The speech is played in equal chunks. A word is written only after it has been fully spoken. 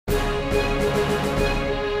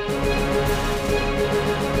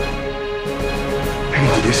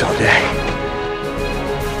do this all day.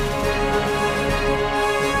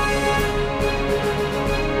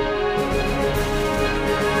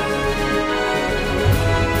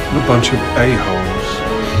 A bunch of a-holes.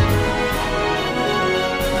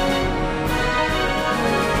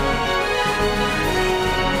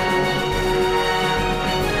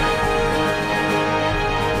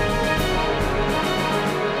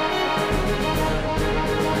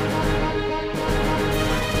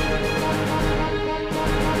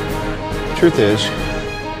 Truth is,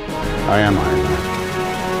 I am Iron Man.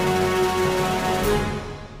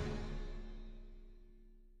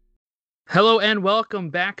 Hello and welcome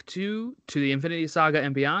back to the Infinity Saga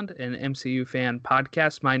and Beyond, an MCU fan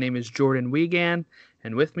podcast. My name is Jordan Wiegand,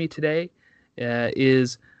 and with me today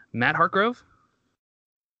is Matt Hartgrove.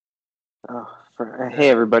 Hey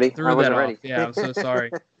everybody! Threw that off. Yeah, I'm so sorry.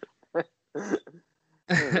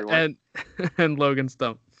 and Logan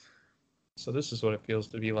Stump. So this is what it feels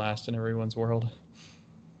to be last in everyone's world.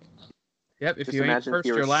 Yep, if Just you ain't first,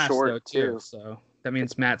 you're last, though, too. So that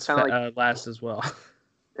means Matt's last as well.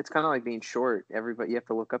 It's kind of like being short. Everybody, you have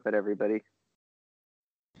to look up at everybody.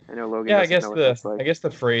 I know Logan. Yeah, I guess the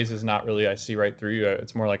phrase is not really "I see right through you."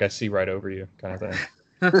 It's more like "I see right over you" kind of thing.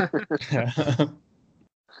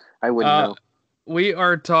 I wouldn't know. We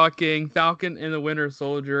are talking Falcon and the Winter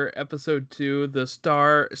Soldier, Episode 2, The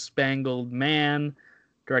Star-Spangled Man,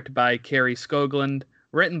 directed by Kerry Skoglund,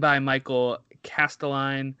 written by Michael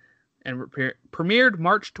Castelline, and premiered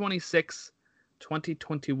March 26,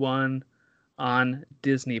 2021 on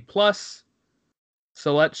Disney+.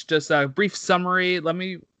 So let's just a brief summary.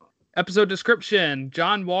 Episode description.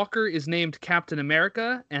 John Walker is named Captain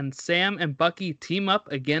America, and Sam and Bucky team up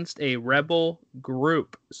against a rebel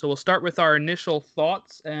group. So we'll start with our initial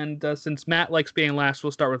thoughts, and since Matt likes being last,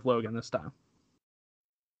 we'll start with Logan this time.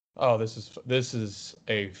 Oh, this is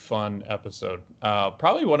a fun episode.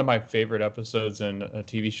 Probably one of my favorite episodes in a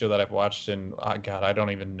TV show that I've watched. And God, I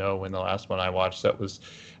don't even know when the last one I watched that was.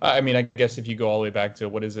 I mean, I guess if you go all the way back to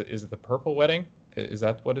what is it? Is it the Purple Wedding? Is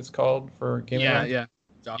that what it's called for Game of Thrones? Yeah.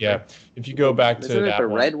 Joffrey. Yeah. If you go back to that, isn't it the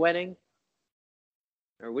one, Red Wedding?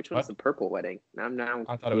 Or which one's the Purple Wedding? I'm now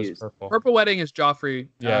I thought it was Purple. Purple Wedding is Joffrey.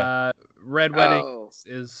 Yeah. Red Wedding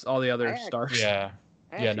is all the other stars. Yeah.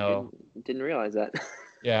 Didn't realize that.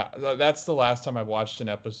 Yeah, that's the last time I watched an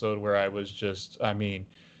episode where I was just,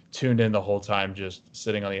 tuned in the whole time, just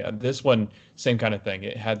sitting on the. This one, same kind of thing.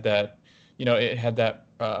 It had that,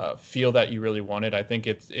 feel that you really wanted. I think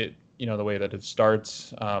it, the way that it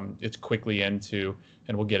starts, it's quickly into,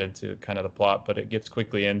 and we'll get into kind of the plot, but it gets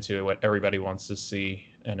quickly into what everybody wants to see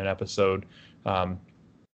in an episode. And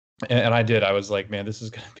I was like, man, this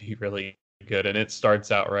is going to be really good. And it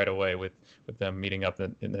starts out right away with them meeting up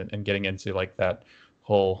and getting into like that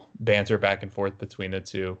whole banter back and forth between the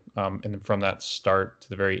two. And then from that start to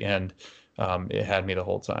the very end, it had me the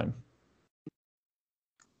whole time.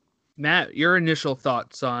 Matt, your initial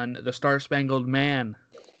thoughts on the Star-Spangled Man?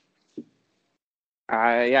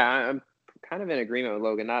 I'm kind of in agreement with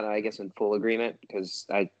Logan. Not, I guess, in full agreement, because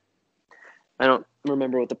I don't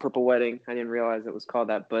remember what the Purple Wedding. I didn't realize it was called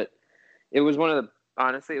that, but it was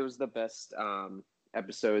honestly, it was the best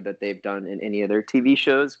episode that they've done in any of their TV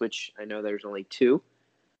shows, which I know there's only 2,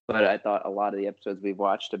 but I thought a lot of the episodes we've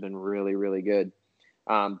watched have been really, really good.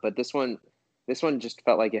 But this one just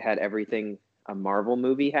felt like it had everything a Marvel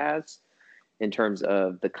movie has in terms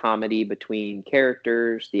of the comedy between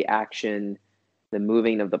characters, the action, the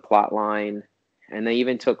moving of the plot line, and they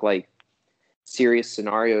even took like serious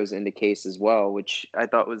scenarios into case as well, which I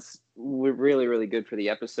thought was really, really good for the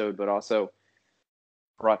episode, but also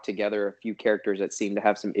brought together a few characters that seemed to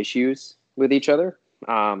have some issues with each other.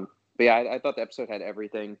 But yeah, I thought the episode had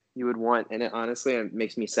everything you would want, and it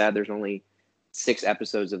makes me sad there's only 6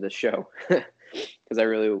 episodes of this show, because I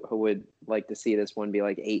really would like to see this one be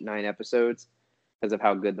like 8-9 episodes because of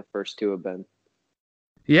how good the first 2 have been.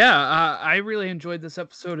 Yeah, I really enjoyed this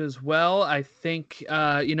episode as well. I think,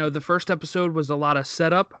 the first episode was a lot of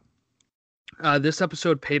setup. This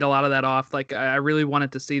episode paid a lot of that off. Like, I really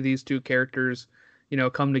wanted to see these 2 characters,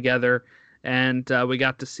 come together, and we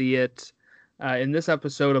got to see it in this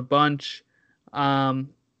episode a bunch. I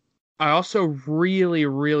also really,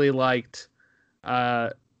 really liked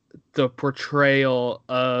the portrayal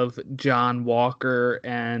of John Walker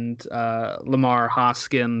and Lamar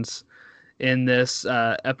Hoskins in this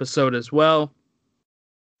episode as well.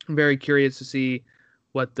 I'm very curious to see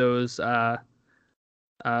what those, what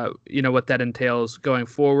that entails going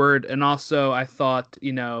forward. And also, I thought,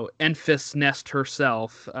 Enfys Nest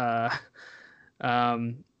herself,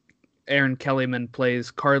 Erin Kellyman plays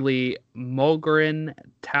Carly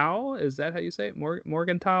Morgenthau. Is that how you say it?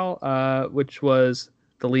 Morgenthau, which was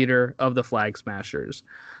the leader of the Flag Smashers.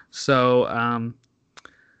 So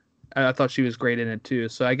I thought she was great in it too.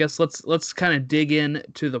 So I guess let's kind of dig in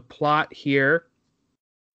to the plot here.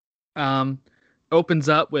 Opens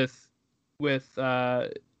up with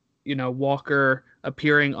Walker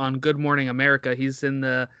appearing on Good Morning America. He's in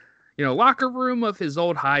the locker room of his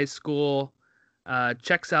old high school.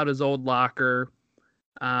 Checks out his old locker.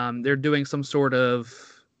 They're doing some sort of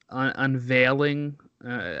unveiling.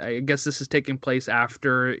 I guess this is taking place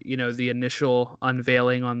after the initial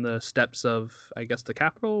unveiling on the steps of, I guess, the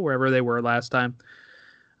Capitol, wherever they were last time.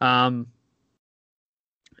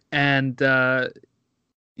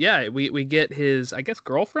 We get his, I guess,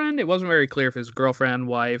 girlfriend. It wasn't very clear if his girlfriend,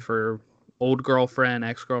 wife, or old girlfriend,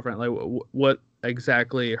 ex-girlfriend, like what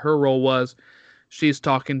exactly her role was. She's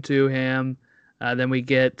talking to him. Then we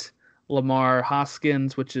get Lamar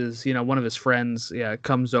Hoskins, which is, one of his friends,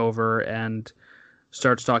 comes over and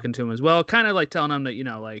starts talking to him as well. Kind of like telling him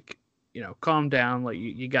that, calm down, like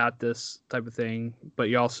you got this type of thing, but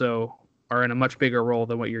you also are in a much bigger role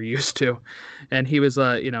than what you're used to. And he was,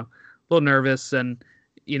 a little nervous, and,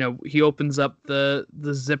 he opens up the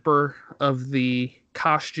zipper of the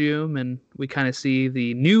costume, and we kind of see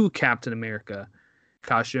the new Captain America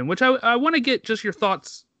costume, which I want to get just your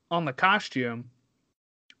thoughts on the costume,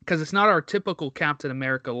 because it's not our typical Captain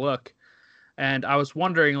America look. And I was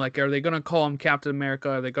wondering, like, are they going to call him Captain America?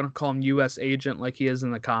 Are they going to call him U.S. Agent like he is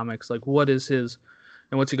in the comics? Like, what is his,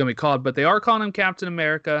 and what's he going to be called? But they are calling him Captain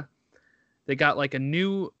America. They got like a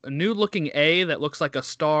new looking A that looks like a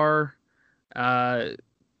star.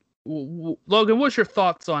 Logan, what's your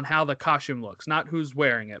thoughts on how the costume looks? Not who's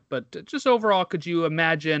wearing it, but just overall, could you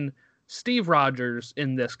imagine Steve Rogers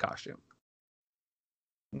in this costume?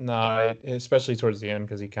 No, especially towards the end,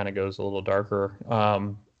 because he kind of goes a little darker.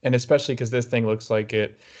 And especially because this thing looks like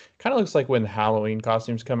when Halloween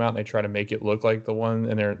costumes come out and they try to make it look like the one,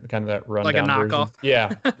 and they're kind of that rundown like a knockoff version.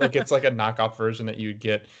 Yeah, like it's like a knockoff version that you'd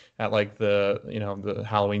get at like the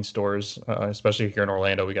Halloween stores, especially here in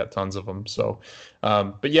Orlando. We got tons of them. So,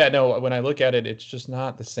 but yeah, no, when I look at it, it's just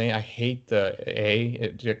not the same. I hate the A.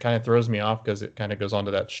 It kind of throws me off because it kind of goes onto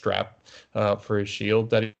that strap for his shield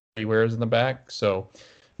that he wears in the back. So.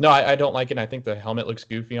 No, I don't like it. I think the helmet looks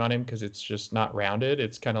goofy on him because it's just not rounded.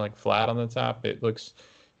 It's kind of like flat on the top. It looks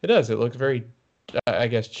very, I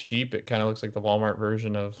guess, cheap. It kind of looks like the Walmart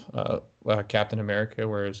version of Captain America,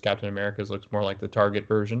 whereas Captain America's looks more like the Target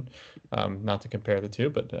version. Not to compare the two,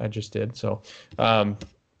 but I just did. So, I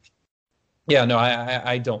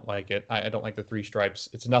don't like it. I don't like the three stripes.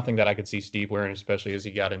 It's nothing that I could see Steve wearing, especially as he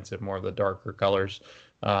got into more of the darker colors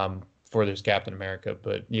for this Captain America.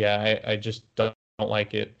 But yeah, I just don't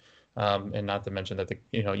like it, and not to mention that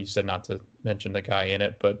you said not to mention the guy in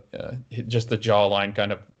it, but just the jawline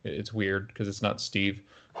kind of, it's weird because it's not Steve,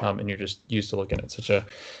 and you're just used to looking at such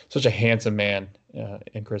a handsome man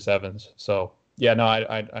in Chris Evans. So yeah, no,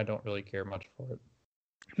 I don't really care much for it.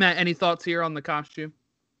 Matt, any thoughts here on the costume?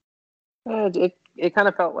 It kind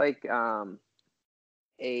of felt like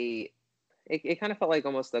it kind of felt like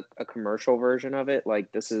almost a commercial version of it.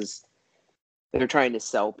 Like they're trying to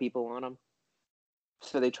sell people on them.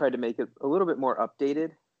 So they tried to make it a little bit more updated,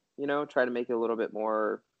 try to make it a little bit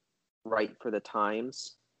more right for the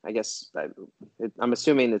times. I guess I'm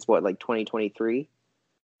assuming it's like 2023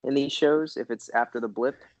 in these shows, if it's after the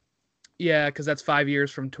blip. Yeah, because that's 5 years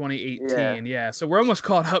from 2018. Yeah, so we're almost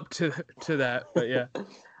caught up to that, but yeah.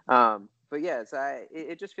 But yeah,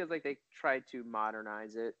 it just feels like they tried to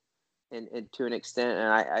modernize it and to an extent,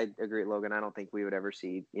 and I agree, Logan. I don't think we would ever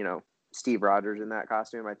see, Steve Rogers in that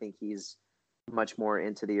costume. I think he's much more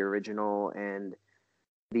into the original and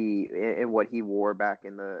what he wore back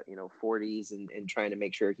in the 40s and trying to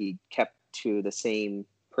make sure he kept to the same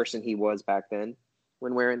person he was back then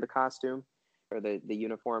when wearing the costume or the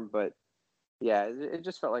uniform. But yeah, it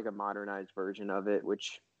just felt like a modernized version of it,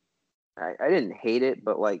 which I didn't hate it,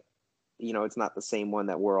 but it's not the same one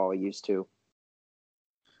that we're all used to.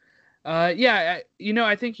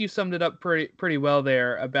 I think you summed it up pretty well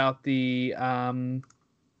there about the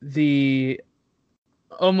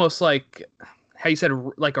almost like how you said,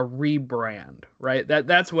 like a rebrand, right?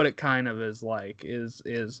 That's what it kind of is like, is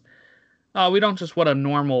we don't just want a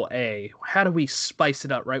normal A. How do we spice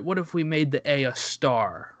it up, right? What if we made the A a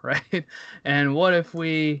star, right? And what if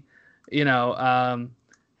we,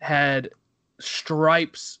 had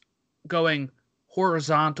stripes going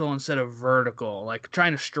horizontal instead of vertical, like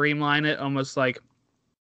trying to streamline it, almost like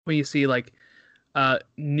when you see like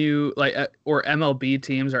new or MLB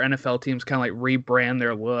teams or NFL teams kind of like rebrand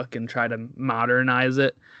their look and try to modernize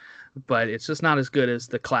it. but it's just not as good as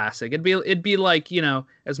the classic. It'd be like, you know,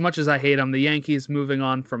 as much as I hate them, the Yankees moving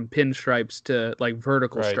on from pinstripes to like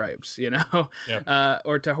vertical Right. stripes, you know, Yep.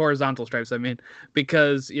 or to horizontal stripes. I mean,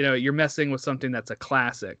 because you know you're messing with something that's a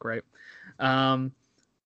classic, right? Um,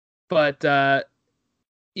 but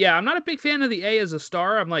yeah, I'm not a big fan of the A as a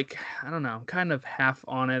star. I'm like, I don't know, I'm kind of half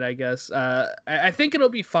on it, I guess. I think it'll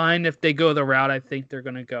be fine if they go the route I think they're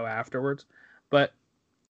gonna go afterwards, but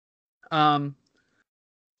um.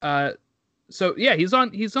 So yeah, he's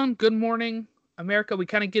on Good Morning America. We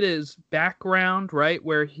kind of get his background, right,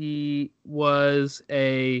 where he was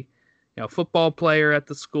a football player at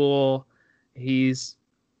the school. He's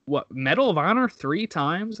Medal of Honor 3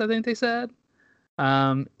 times, I think they said,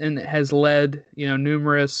 and has led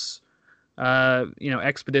numerous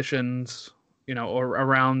expeditions or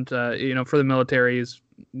around for the military. He's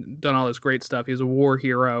done all this great stuff. He's a war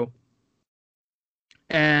hero,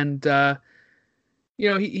 and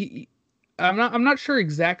he I'm not sure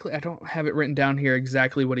exactly. I don't have it written down here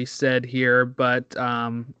exactly what he said here, but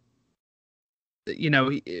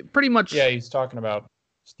he pretty much. Yeah, he's talking about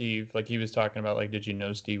Steve. Like he was talking about, like, did you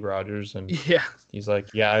know Steve Rogers? And yeah, he's like,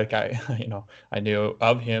 yeah, like I knew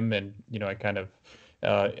of him, and I kind of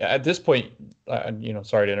at this point,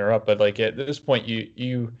 sorry to interrupt, but like at this point,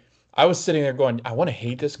 I was sitting there going, I want to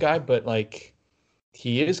hate this guy, but like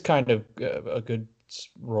he is kind of a good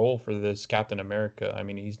role for this Captain America. I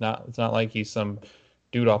mean, it's not like he's some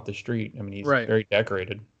dude off the street. I mean, he's very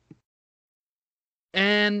decorated.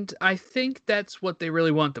 And I think that's what they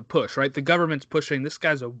really want to push, right? The government's pushing, this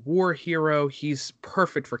guy's a war hero. He's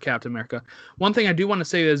perfect for Captain America. One thing I do want to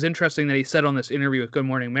say that is interesting that he said on this interview with Good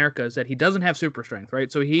Morning America is that he doesn't have super strength, right?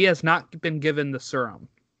 So he has not been given the serum.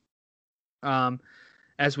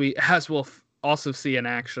 As we'll also see in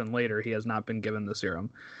action later, he has not been given the serum.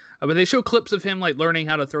 But they show clips of him like learning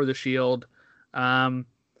how to throw the shield.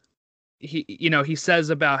 He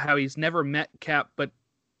says about how he's never met Cap, but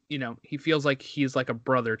he feels like he's like a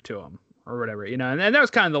brother to him or whatever, and that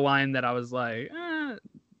was kind of the line that I was like,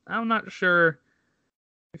 I'm not sure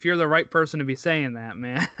if you're the right person to be saying that,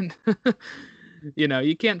 man.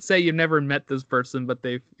 You can't say you've never met this person, but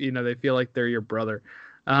they feel like they're your brother.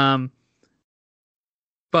 But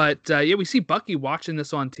we see Bucky watching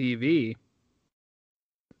this on TV.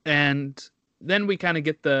 And then we kind of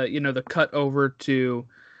get the, the cut over to,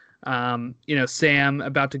 Sam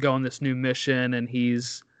about to go on this new mission, and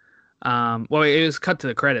he's, it was cut to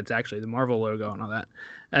the credits, actually, the Marvel logo and all that.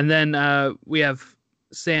 And then we have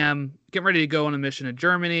Sam getting ready to go on a mission in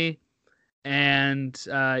Germany, and,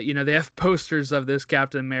 they have posters of this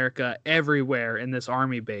Captain America everywhere in this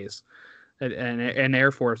army base, an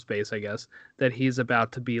Air Force base, I guess, that he's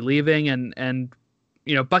about to be leaving, and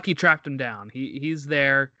Bucky tracked him down. He's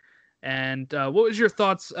there. And what was your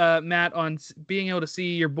thoughts, Matt, on being able to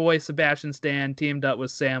see your boy Sebastian Stan teamed up with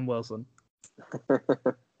Sam Wilson?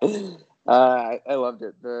 I loved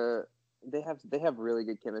it. They have really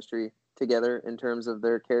good chemistry together in terms of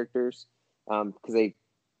their characters, because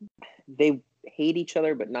they hate each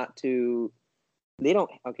other, but not to. They don't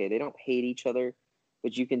hate each other,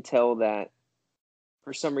 but you can tell that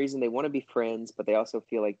for some reason they want to be friends, but they also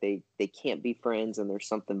feel like they can't be friends, and there's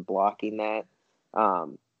something blocking that.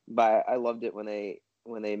 But I loved it when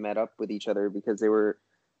they met up with each other, because they were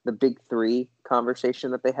the big three conversation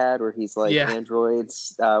that they had, where he's like,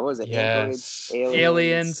 androids, what was it? Yes. Androids,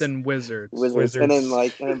 aliens and wizards. And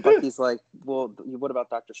then Bucky's like, well, what about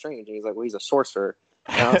Doctor Strange? And he's like, well, he's a sorcerer.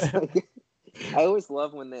 And I was like, I always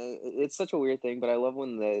love when it's such a weird thing, but I love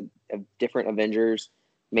when the different Avengers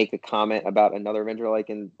make a comment about another Avenger, like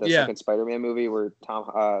in the second Spider-Man movie, where Tom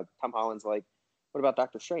Holland's like, what about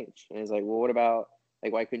Doctor Strange? And he's like, well, what about,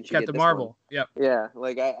 like, why couldn't you get the this Marvel? one? Yep. Yeah,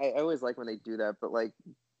 like I always like when they do that, but like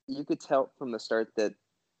you could tell from the start that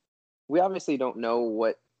we obviously don't know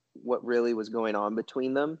what really was going on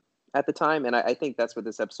between them at the time, and I think that's what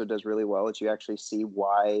this episode does really well. Is you actually see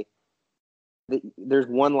why. There's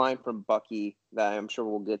one line from Bucky that I'm sure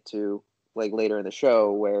we'll get to like later in the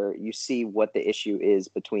show, where you see what the issue is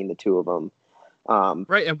between the two of them.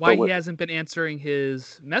 Right, and why he hasn't been answering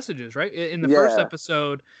his messages. Right, in the first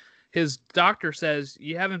episode, his doctor says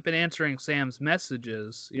you haven't been answering Sam's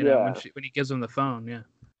messages. You know, when he gives him the phone. Yeah,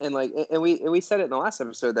 and we said it in the last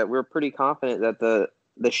episode that we're pretty confident that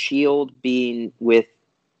the Shield being with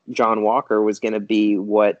John Walker was going to be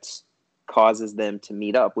what causes them to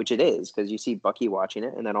meet up, which it is, because you see Bucky watching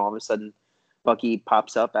it, and then all of a sudden Bucky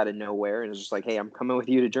pops up out of nowhere and is just like, hey, I'm coming with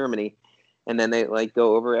you to Germany. And then they like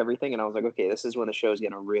go over everything, and I was like, okay, this is when the show's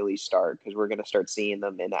going to really start, because we're going to start seeing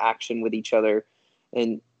them in action with each other.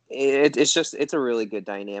 And it's a really good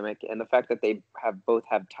dynamic. And the fact that they both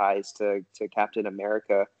have ties to Captain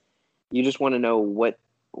America, you just want to know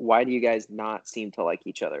why do you guys not seem to like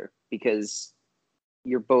each other? Because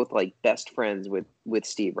you're both like best friends with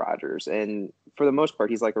Steve Rogers, and for the most part,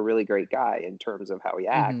 he's like a really great guy in terms of how he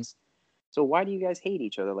acts. So why do you guys hate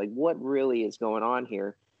each other? Like, what really is going on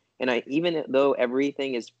here? And even though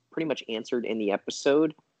everything is pretty much answered in the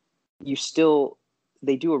episode,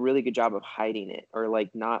 they do a really good job of hiding it or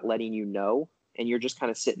like not letting you know, and you're just kind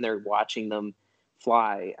of sitting there watching them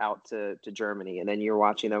fly out to Germany, and then you're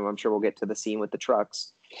watching them. I'm sure we'll get to the scene with the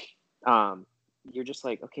trucks. You're just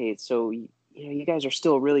like, okay, so you guys are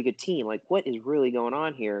still a really good team. Like, what is really going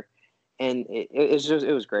on here? And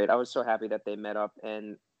it was great. I was so happy that they met up,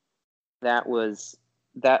 and that was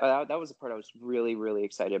the part I was really, really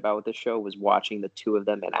excited about with the show, was watching the two of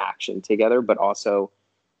them in action together, but also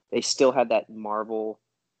they still had that Marvel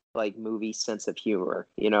like movie sense of humor.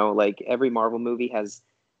 Like every Marvel movie has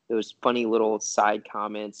those funny little side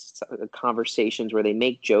comments, conversations where they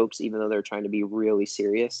make jokes even though they're trying to be really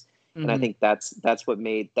serious. And I think that's what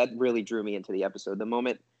really drew me into the episode. The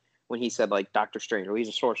moment when he said like Doctor Strange, he's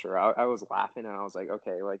a sorcerer, I was laughing, and I was like,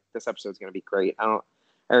 okay, like this episode's going to be great. I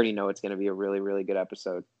already know it's going to be a really, really good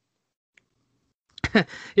episode.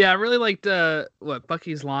 Yeah, I really liked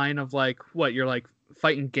Bucky's line of like, what, you're like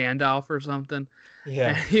fighting Gandalf or something.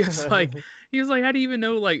 Yeah. And he was like, how do you even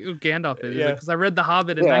know like who Gandalf is? Yeah. Because I read The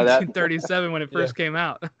Hobbit in 1937 when it first came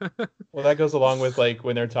out. Well, that goes along with like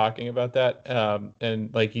when they're talking about that,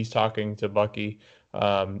 and like he's talking to Bucky,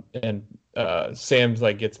 and Sam's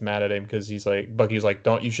like gets mad at him because Bucky's like,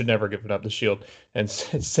 you should never give up the shield, and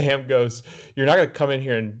Sam goes, you're not gonna come in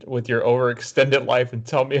here and with your overextended life and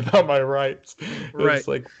tell me about my rights. Right. It's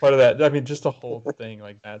like part of that. I mean, just the whole thing,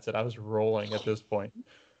 like Matt said, I was rolling at this point.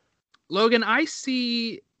 Logan, I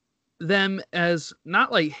see them as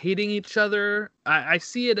not like hating each other. I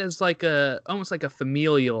see it as like almost like a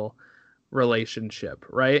familial relationship,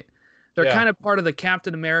 right? They're kind of part of the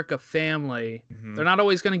Captain America family. Mm-hmm. They're not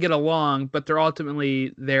always going to get along, but they're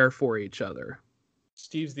ultimately there for each other.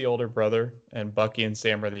 Steve's the older brother, and Bucky and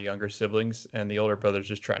Sam are the younger siblings, and the older brother's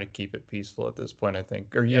just trying to keep it peaceful at this point, I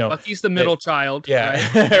think. Or Bucky's the middle child. Yeah,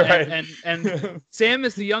 right. right. And Sam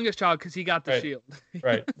is the youngest child because he got the shield.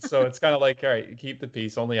 Right. So it's kind of like, all right, keep the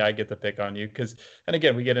peace. Only I get to pick on you. And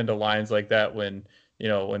again, we get into lines like that when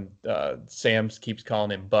Sam keeps calling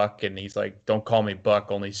him Buck, and he's like, don't call me Buck.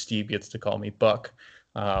 Only Steve gets to call me Buck.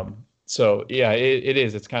 So yeah, it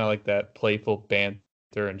is. It's kind of like that playful banter.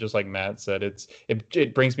 And just like Matt said,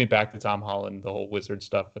 it brings me back to Tom Holland, the whole wizard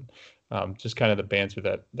stuff, and just kind of the banter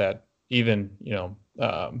that even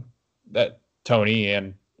that Tony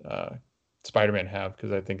and Spider-Man have,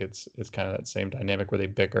 because I think it's kind of that same dynamic where they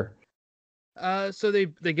bicker. So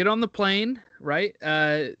they get on the plane, right?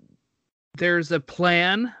 There's a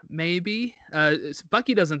plan, maybe.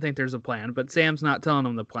 Bucky doesn't think there's a plan, but Sam's not telling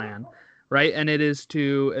him the plan, right? And it is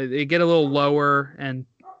they get a little lower, and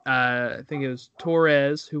I think it was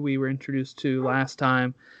Torres, who we were introduced to last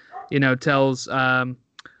time, tells Sam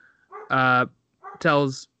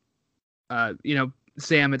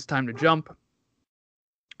it's time to jump.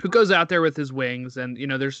 Who goes out there with his wings, and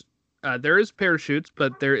there is parachutes,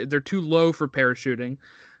 but they're too low for parachuting.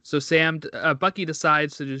 So Bucky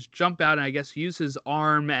decides to just jump out and I guess use his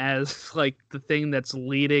arm as like the thing that's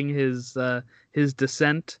leading his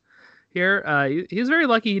descent here. He's very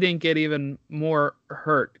lucky he didn't get even more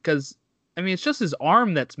hurt, because I mean it's just his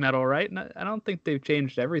arm that's metal, right? And I don't think they've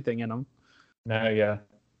changed everything in him. No, yeah,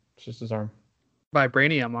 it's just his arm.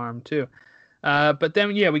 Vibranium arm too. But then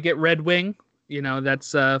we get Red Wing.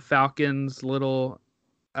 That's Falcon's little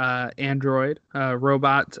android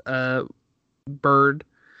robot bird.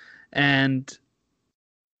 And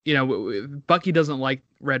Bucky doesn't like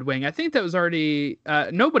Red Wing. I think that was already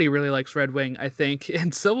nobody really likes Red Wing. I think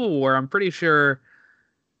in Civil War, I'm pretty sure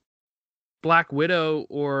Black Widow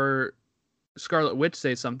or Scarlet Witch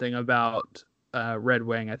say something about Red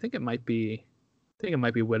Wing. I think it might be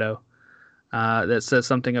Widow that says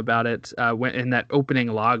something about it when in that opening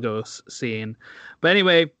Lagos scene. But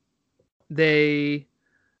anyway, they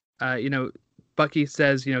Bucky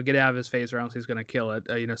says, get out of his face or else he's going to kill it,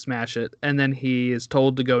 smash it. And then he is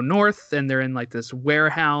told to go north, and they're in like this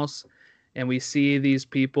warehouse, and we see these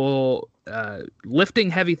people lifting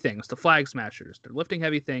heavy things, the Flag Smashers. They're lifting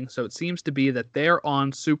heavy things, so it seems to be that they're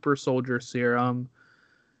on super soldier serum.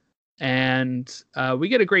 And we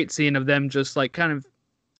get a great scene of them just like kind of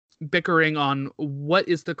bickering on what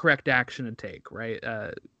is the correct action to take, right?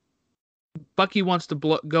 Bucky wants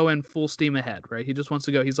to go in full steam ahead, right? He just wants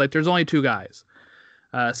to go. He's like, there's only two guys.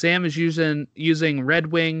 Sam is using Red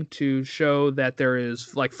Wing to show that there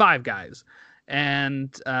is like 5 guys,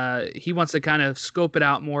 and he wants to kind of scope it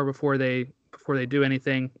out more before they do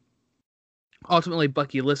anything. Ultimately,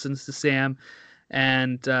 Bucky listens to Sam,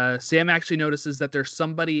 and Sam actually notices that there's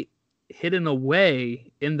somebody hidden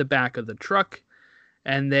away in the back of the truck,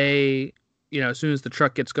 and they, as soon as the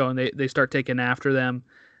truck gets going, they start taking after them,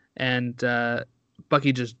 and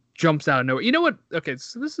Bucky just jumps out of nowhere. You know what? Okay,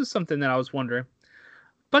 so this is something that I was wondering.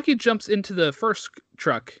 Bucky jumps into the first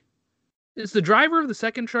truck. Is the driver of the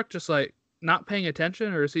second truck just like not paying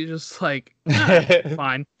attention, or is he just like,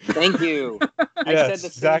 fine? Thank you. I Yes, said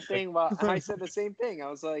the exactly. same thing. Well, I said the same thing. I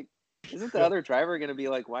was like, isn't the other driver going to be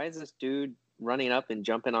like, why is this dude running up and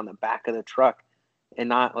jumping on the back of the truck and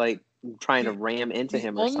not like trying to ram into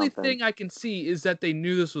him or The only something? thing I can see is that they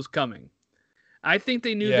knew this was coming. I think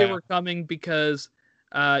they knew they Yeah. were coming because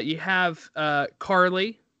you have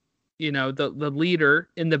Carly, the leader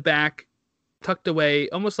in the back, tucked away,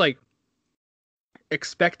 almost like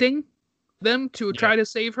expecting them to try to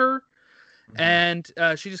save her. And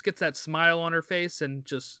she just gets that smile on her face and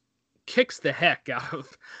just kicks the heck out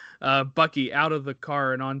of Bucky out of the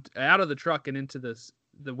car and out of the truck and into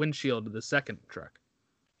the windshield of the second truck.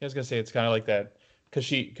 I was gonna say it's kind of like that because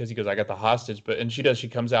he goes, I got the hostage, she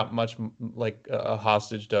comes out much like a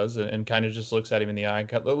hostage does, and kind of just looks at him in the eye.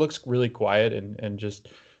 It looks really quiet and just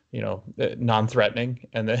non-threatening,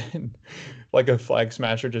 and then like a flag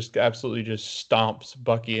smasher just absolutely just stomps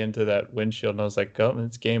Bucky into that windshield, and I was like, oh,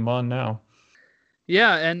 it's game on now.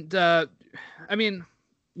 Yeah, and I mean,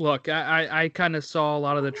 look, I kind of saw a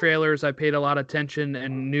lot of the trailers. I paid a lot of attention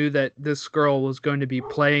and knew that this girl was going to be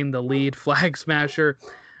playing the lead flag smasher.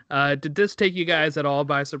 Did this take you guys at all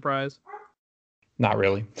by surprise? Not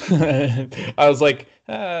really. I was like,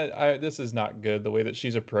 this is not good. The way that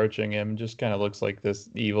she's approaching him just kind of looks like this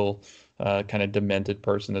evil, kind of demented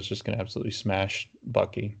person that's just going to absolutely smash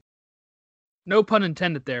Bucky. No pun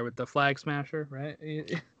intended there with the flag smasher, right?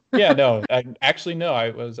 Yeah, no, no, I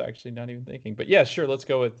was actually not even thinking. But yeah, sure, let's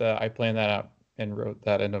go with I planned that out and wrote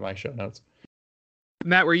that into my show notes.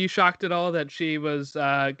 Matt, were you shocked at all that she was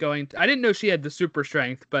going I didn't know she had the super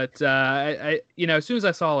strength, but I as soon as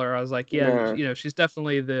I saw her, I was like, yeah, she's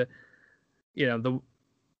definitely the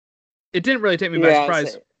it didn't really take me by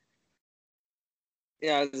surprise.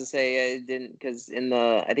 I was gonna say it didn't, because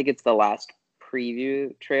I think it's the last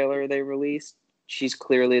preview trailer they released, she's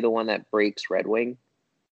clearly the one that breaks Red Wing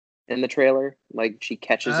in the trailer. Like she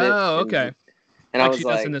catches it. Oh, okay. And I was she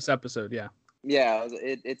like, does in this episode, yeah. Yeah,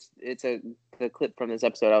 it's the clip from this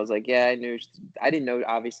episode. I was like, yeah, I didn't know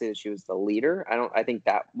obviously that she was the leader. I think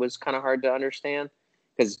that was kind of hard to understand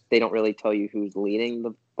because they don't really tell you who's leading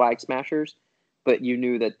the Flag Smashers, but you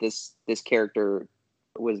knew that this character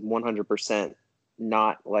was 100%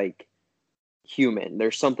 not like human.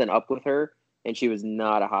 There's something up with her, and she was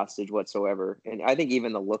not a hostage whatsoever. And I think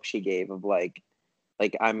even the look she gave of like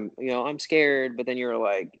I'm scared, but then you're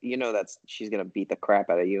like, that's she's gonna beat the crap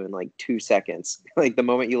out of you in like 2 seconds. Like the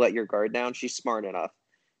moment you let your guard down, she's smart enough.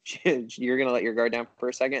 You're gonna let your guard down for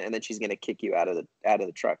a second, and then she's gonna kick you out of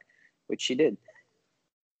the truck, which she did.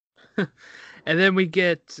 And then we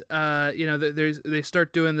get, they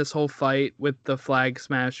start doing this whole fight with the Flag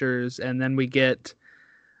Smashers, and then we get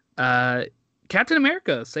Captain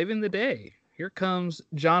America saving the day. Here comes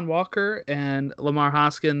John Walker and Lamar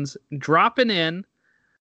Hoskins dropping in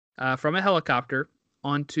from a helicopter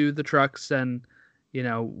onto the trucks, and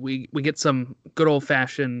we get some good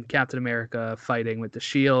old-fashioned Captain America fighting with the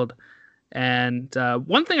shield. And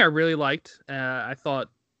one thing I really liked, I thought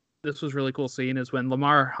this was really cool scene, is when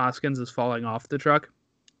Lamar Hoskins is falling off the truck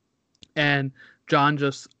and John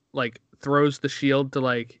just like throws the shield to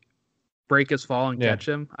like break his fall and catch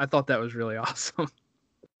him. I thought that was really awesome.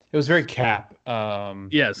 It was very Cap.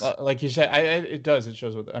 Yes, like you said, it does. It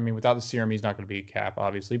shows without the serum, he's not going to be Cap,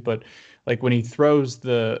 obviously. But like when he throws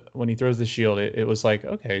the shield, it was like,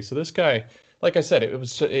 okay, so this guy, like I said,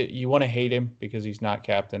 you want to hate him because he's not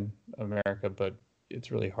Captain America, but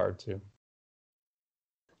it's really hard to.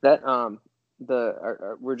 That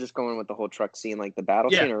we're just going with the whole truck scene, like the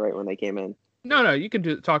battle scene, or right when they came in. No, you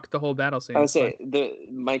can talk the whole battle scene. I would say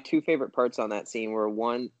my two favorite parts on that scene were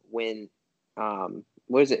one when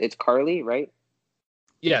what is it? It's Carly, right?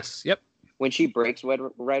 Yes. Yep. When she breaks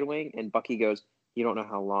Red Wing and Bucky goes, "You don't know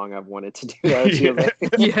how long I've wanted to do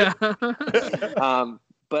that." Yeah.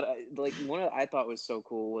 But like I thought was so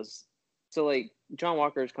cool was like John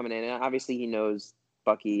Walker is coming in, and obviously he knows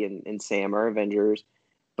Bucky and Sam are Avengers,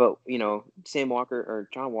 but Sam Walker or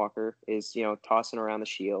John Walker is tossing around the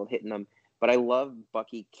shield, hitting them. But I love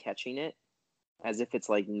Bucky catching it as if it's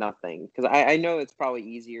like nothing. Because I know it's probably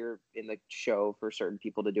easier in the show for certain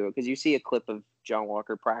people to do it. Because you see a clip of John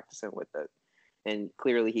Walker practicing with it. And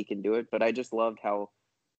clearly he can do it. But I just loved how,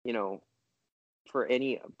 for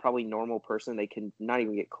any probably normal person, they can not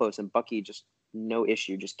even get close. And Bucky just no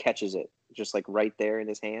issue, just catches it, just like right there in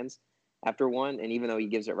his hands after one. And even though he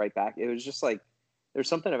gives it right back, it was just like there's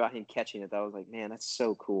something about him catching it that I was like, man, that's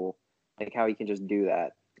so cool. Like how he can just do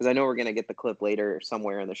that. Because I know we're gonna get the clip later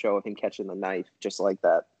somewhere in the show of him catching the knife just like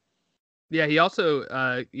that. Yeah, he also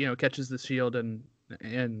catches the shield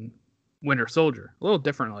in Winter Soldier a little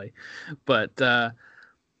differently, but I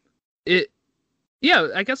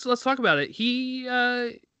guess let's talk about it. He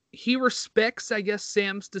respects, I guess,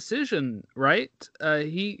 Sam's decision, right?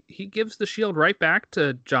 He gives the shield right back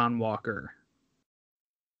to John Walker.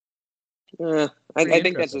 I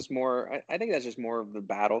think that's just more. I think that's just more of the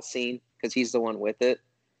battle scene because he's the one with it.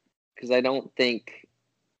 Because I don't think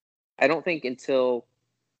until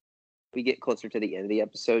we get closer to the end of the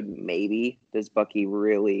episode, maybe does Bucky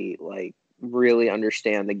really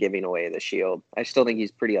understand the giving away of the shield. I still think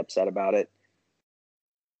he's pretty upset about it.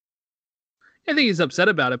 I think he's upset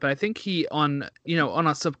about it, but I think he on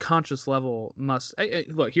a subconscious level must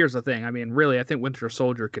look. Here's the thing. I mean, really, I think Winter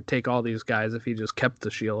Soldier could take all these guys if he just kept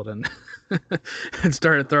the shield and and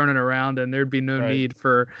started throwing it around, and there'd be no need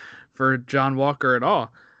for John Walker at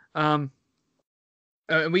all.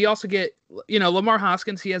 We also get Lamar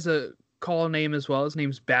Hoskins. He has a call name as well. His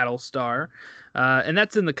name's Battlestar, and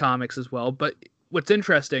that's in the comics as well. But what's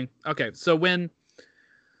interesting? Okay, so like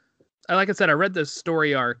I said, I read this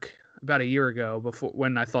story arc about a year ago before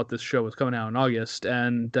when I thought this show was coming out in August.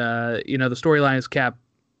 And, the storyline is Cap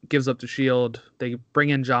gives up the shield. They bring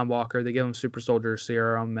in John Walker. They give him super soldier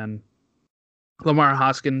serum. And Lamar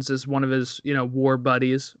Hoskins is one of his, war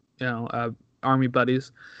buddies, army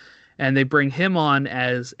buddies. And they bring him on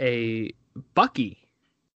as a Bucky,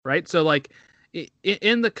 right? So like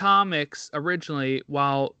in the comics originally,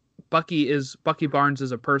 while Bucky Barnes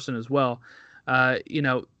is a person as well,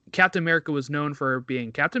 Captain America was known for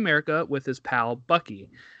being Captain America with his pal Bucky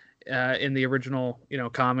in the original,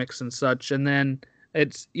 comics and such. And then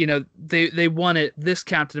it's, they wanted this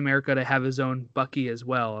Captain America to have his own Bucky as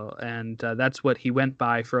well. And that's what he went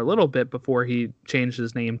by for a little bit before he changed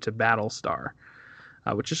his name to Battlestar,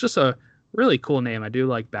 which is just a really cool name. I do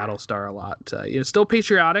like Battlestar a lot. It's still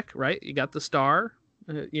patriotic, right? You got the star,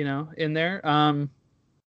 in there.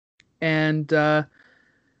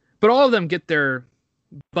 But all of them get their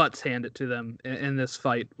butts handed to them in this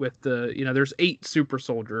fight with there's 8 super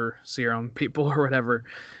soldier serum people or whatever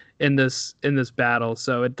in this battle.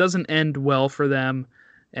 So it doesn't end well for them.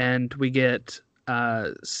 And we get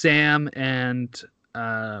Sam and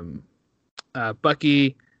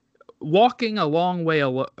Bucky walking a long way,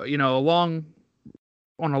 on a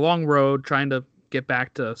long road, trying to get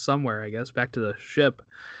back to somewhere, I guess, back to the ship.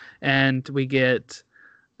 And we get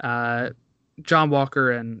John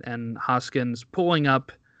Walker and Hoskins pulling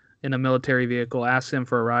up in a military vehicle, ask him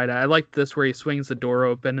for a ride. I like this where he swings the door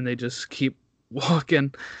open and they just keep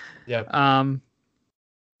walking. Yeah.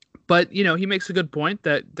 But he makes a good point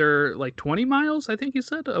that they're like 20 miles, I think he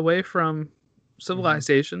said, away from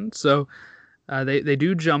civilization. Mm-hmm. So they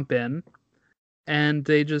do jump in, and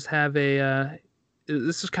they just have this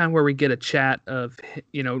is kind of where we get a chat of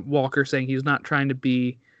Walker saying he's not trying to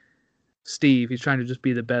be Steve. He's trying to just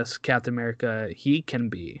be the best Captain America he can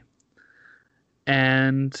be.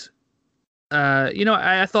 And,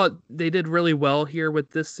 I thought they did really well here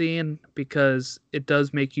with this scene because it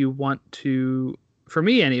does make you want to, for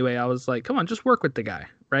me anyway, I was like, come on, just work with the guy,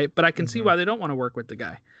 right? But I can see why they don't want to work with the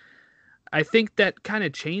guy. I think that kind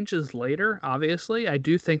of changes later, obviously. I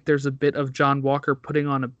do think there's a bit of John Walker putting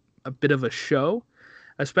on a bit of a show,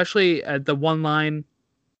 especially at the one line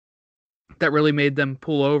that really made them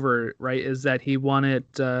pull over, right, is that he wanted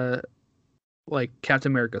Captain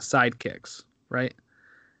America's sidekicks, right?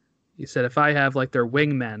 He said, if I have their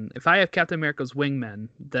wingmen, if I have Captain America's wingmen,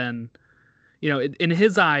 then in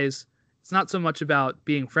his eyes, it's not so much about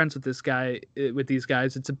being friends with these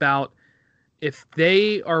guys. It's about if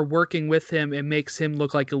they are working with him, it makes him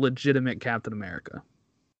look like a legitimate Captain America.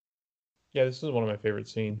 Yeah, this is one of my favorite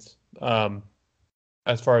scenes.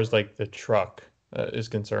 As far as the truck is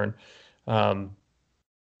concerned.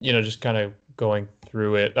 Just kind of going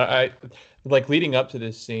through it. I leading up to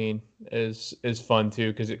this scene is fun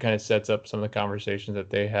too, because it kind of sets up some of the conversations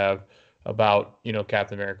that they have about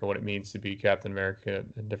Captain America, what it means to be Captain America,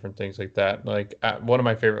 and different things like that. One of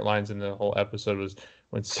my favorite lines in the whole episode was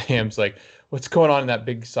when Sam's like, "What's going on in that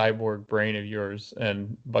big cyborg brain of yours?"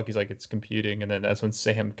 And Bucky's like, "It's computing." And then that's when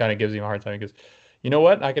Sam kind of gives him a hard time. He goes, "You know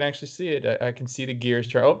what? I can actually see it. I can see the gears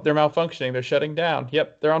turn. Oh, they're malfunctioning. They're shutting down.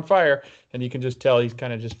 Yep, they're on fire." And you can just tell he's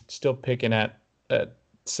kind of just still picking at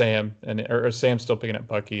Sam, or Sam's still picking at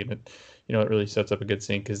Bucky, and it really sets up a good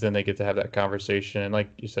scene because then they get to have that conversation. And like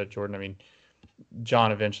you said, Jordan, I mean,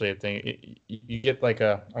 John eventually, I think you get like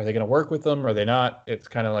are they going to work with them? Or are they not? It's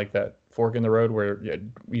kind of like that fork in the road where,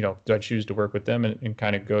 do I choose to work with them and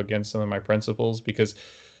kind of go against some of my principles? Because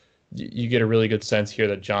you get a really good sense here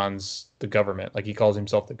that John's the government, like he calls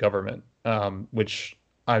himself the government, which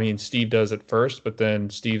I mean, Steve does at first, but then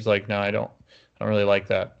Steve's like, no, I don't really like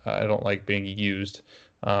that. I don't like being used.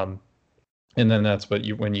 And then that's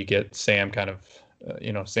when you get Sam kind of,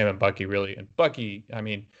 Sam and Bucky really, and Bucky, I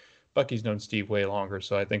mean, Bucky's known Steve way longer,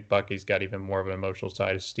 so I think Bucky's got even more of an emotional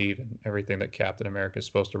side of Steve and everything that Captain America is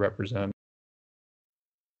supposed to represent.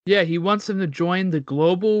 Yeah, he wants him to join the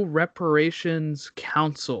Global Reparations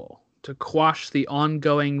Council to quash the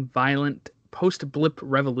ongoing violent post-blip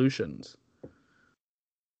revolutions.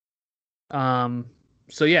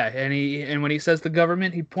 So yeah, and when he says the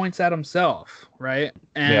government, he points at himself, right?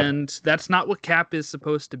 And that's not what Cap is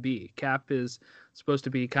supposed to be. Cap is supposed to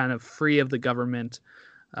be kind of free of the government.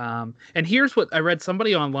 And here's what I read.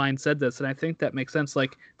 Somebody online said this, and I think that makes sense.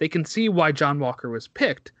 Like, they can see why John Walker was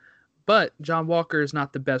picked, but John Walker is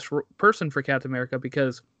not the best person for Captain America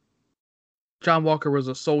because John Walker was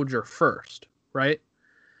a soldier first, right?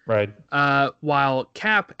 Right. While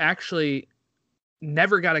Cap actually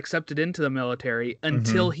never got accepted into the military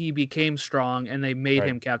until he became strong and they made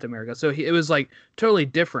him Captain America. So it was like totally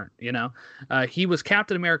different, he was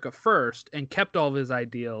Captain America first and kept all of his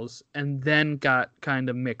ideals and then got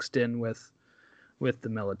kind of mixed in with the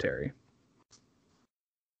military.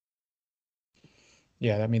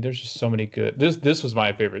 Yeah, I mean, there's just so many good. This was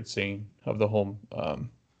my favorite scene of the whole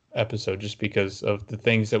episode, just because of the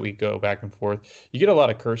things that we go back and forth. You get a lot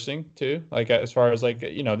of cursing too, like as far as like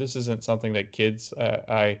this isn't something that kids.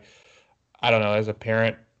 I don't know, as a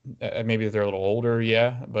parent, maybe they're a little older,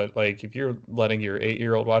 but like if you're letting your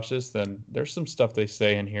 8-year-old watch this, then there's some stuff they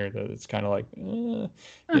say in here that it's kind of like,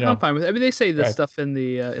 I'm fine with it. I mean, they say this stuff in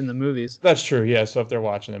the movies. That's true, yeah. So if they're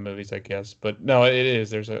watching the movies, I guess. But no, it is.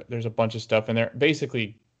 There's a bunch of stuff in there.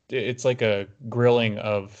 Basically, it's like a grilling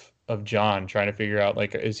of John trying to figure out,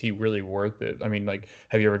 like, is he really worth it? I mean, like,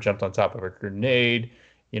 have you ever jumped on top of a grenade?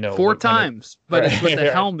 4 times, but it's with the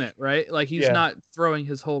helmet, right? Like, he's not throwing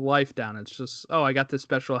his whole life down. It's just, I got this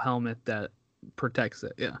special helmet that protects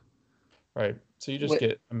it. Yeah. Right. So you just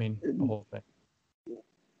get, I mean, the whole thing.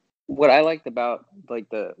 What I liked about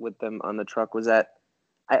with them on the truck was that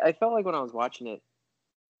I felt like when I was watching it,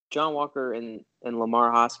 John Walker and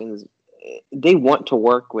Lamar Hoskins, they want to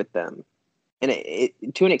work with them. And it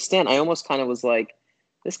to an extent, I almost kind of was like,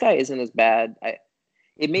 this guy isn't as bad.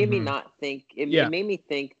 It made me not think. It made me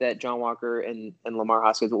think that John Walker and Lamar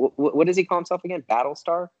Hoskins. What does he call himself again?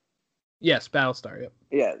 Battlestar. Yes, Battlestar. Yep.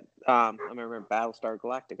 Yeah. I remember Battlestar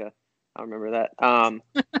Galactica. I remember that.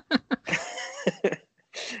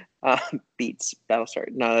 Beats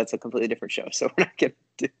Battlestar. No, that's a completely different show. So we're not going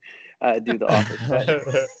to do the Office.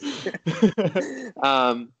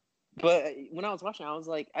 But when I was watching, I was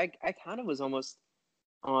like, I kind of was almost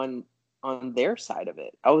on their side of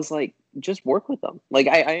it. I was like, just work with them. Like,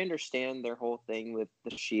 I understand their whole thing with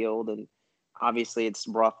the shield, and obviously it's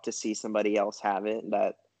rough to see somebody else have it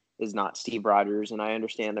that is not Steve Rogers, and I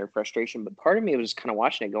understand their frustration. But part of me was kind of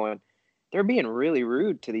watching it going, they're being really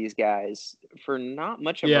rude to these guys for not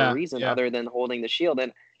much of a reason other than holding the shield.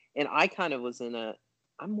 And I kind of was I'm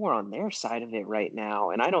more on their side of it right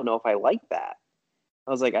now, and I don't know if I like that.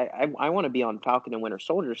 I was like, I want to be on Falcon and Winter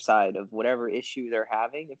Soldier's side of whatever issue they're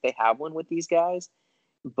having, if they have one with these guys.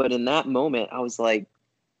 But in that moment, I was like,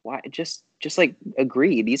 why? Just like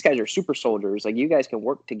agree. These guys are super soldiers. Like, you guys can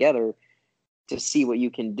work together to see what you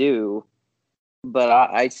can do. But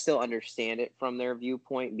I still understand it from their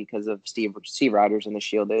viewpoint because of Steve Rogers and the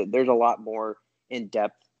Shield. There's a lot more in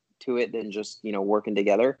depth to it than just working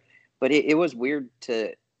together. But it was weird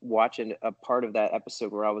to watch a part of that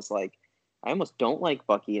episode where I was like, I almost don't like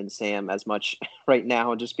Bucky and Sam as much right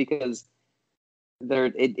now, just because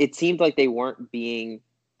it seemed like they weren't being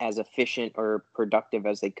as efficient or productive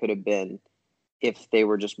as they could have been if they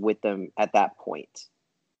were just with them at that point.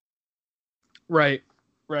 Right.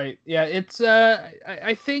 Yeah, it's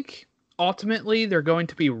I think ultimately they're going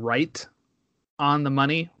to be right on the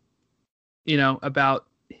money, about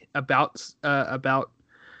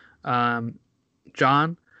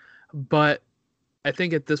John, but I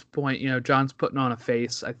think at this point, John's putting on a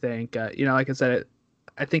face. I think, like I said,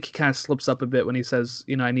 I think he kind of slips up a bit when he says,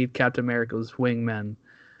 I need Captain America's wingmen,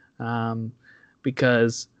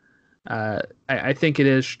 because I think it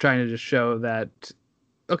is trying to just show that,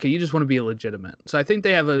 okay, you just want to be legitimate. So I think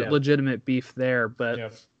they have a legitimate beef there,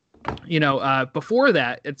 but before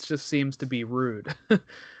that, it just seems to be rude.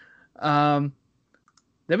 Then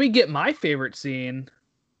we get my favorite scene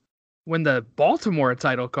when the Baltimore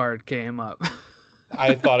title card came up.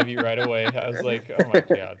 I thought of you right away. I was like, oh my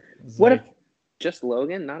god. It's What like, if just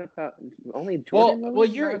Logan? Not about only Jordan? well,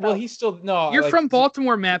 Logan? you're Not well. about... He's still no. You're like, from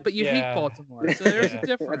Baltimore, Matt, but you hate yeah. Baltimore, so there's Yeah. a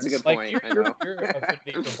difference. That's a good Like point. your I know. your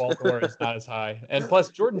affinity for Baltimore is not as high, and plus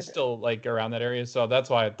Jordan's still like around that area, so that's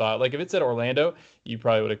why I thought like if it said Orlando, you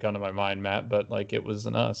probably would have come to my mind, Matt. But like it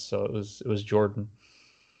wasn't us, so it was Jordan.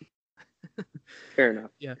 Fair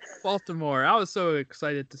enough. Yeah, Baltimore. I was so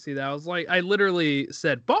excited to see that. I was like, I literally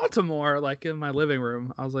said Baltimore like in my living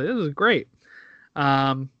room. I was like, this is great.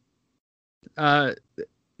 Um,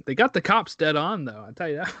 they got the cops dead on though. I tell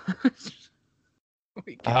you that.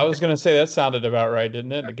 I was gonna say that sounded about right,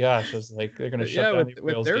 didn't it? Gosh, I was like they're gonna shut down the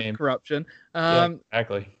with Royals their game. corruption. Yeah,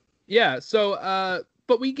 exactly. Yeah. So,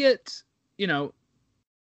 but we get,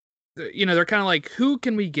 they're kind of like, who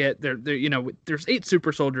can we get? There's 8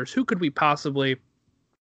 super soldiers. Who could we possibly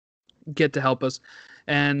get to help us?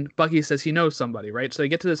 And Bucky says he knows somebody, right? So they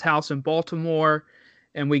get to this house in Baltimore,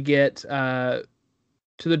 and we get to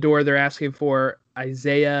the door. They're asking for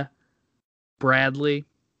Isaiah Bradley.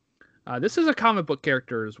 This is a comic book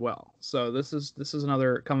character as well. So this is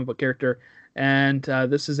another comic book character, and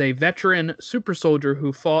this is a veteran super soldier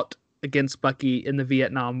who fought against Bucky in the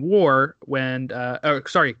Vietnam War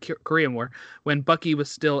Korean War, when Bucky was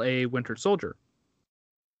still a Winter Soldier.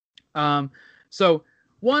 So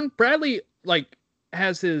Bradley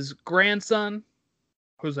has his grandson,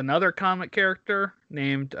 who's another comic character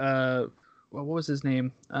named what was his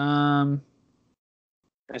name? I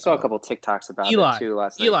saw a couple TikToks about Eli. it too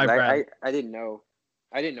last night. Eli but Bradley. I didn't know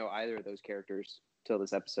either of those characters till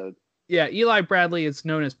this episode. Yeah, Eli Bradley is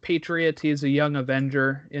known as Patriot. He's a young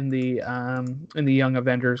Avenger in the Young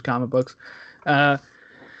Avengers comic books.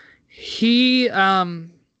 He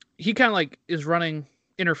kind of like is running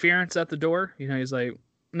interference at the door. He's like,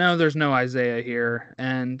 no, there's no Isaiah here.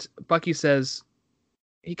 And Bucky says,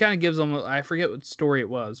 he kind of gives him, I forget what story it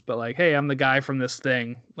was, but like, hey, I'm the guy from this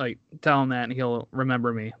thing. Like, tell him that and he'll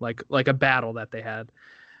remember me. Like a battle that they had.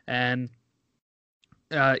 And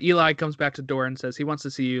Eli comes back to the door and says he wants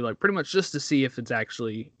to see you, like pretty much just to see if it's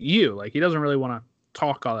actually you. Like he doesn't really want to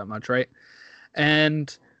talk all that much, right?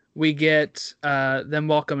 And we get them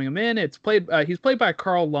welcoming him in. He's played by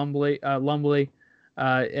Carl Lumbly,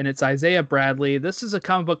 and it's Isaiah Bradley. This is a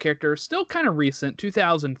comic book character, still kind of recent.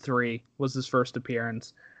 2003 was his first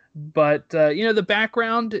appearance, but the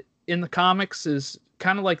background in the comics is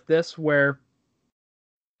kind of like this, where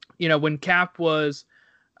when Cap was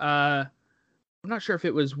I'm not sure if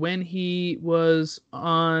it was when he was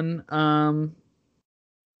on,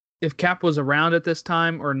 if Cap was around at this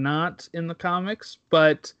time or not in the comics,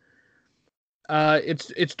 but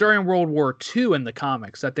it's during World War II in the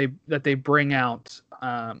comics that they bring out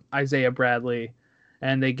Isaiah Bradley,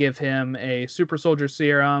 and they give him a super soldier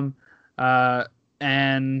serum,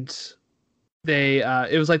 and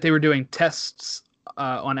it was like they were doing tests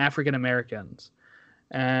on African Americans,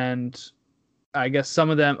 and I guess some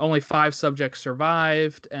of them, only 5 subjects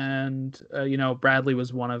survived, and Bradley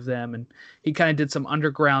was one of them, and he kind of did some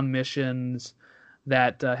underground missions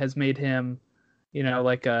that has made him,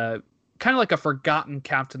 like a kind of like a forgotten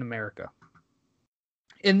Captain America.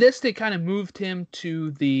 In this, they kind of moved him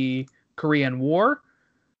to the Korean War,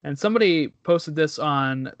 and somebody posted this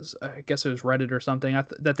on, I guess it was Reddit or something,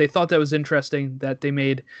 that they thought that was interesting, that they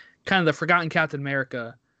made kind of the forgotten Captain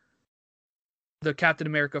America the Captain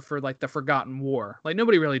America for like the Forgotten War. Like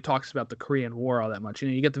nobody really talks about the Korean War all that much.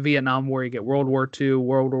 You get the Vietnam War, you get World War II,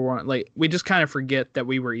 World War I. Like we just kind of forget that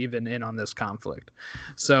we were even in on this conflict.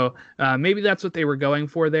 So maybe that's what they were going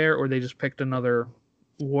for there, or they just picked another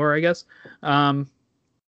war, I guess. And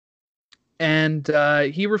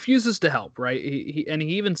he refuses to help, right? He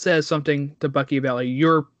even says something to Bucky about like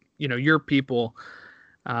your people.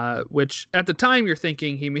 Which at the time you're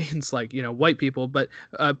thinking he means like, white people, but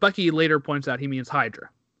Bucky later points out he means Hydra.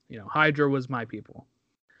 Hydra was my people.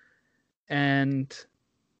 And,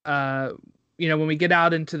 when we get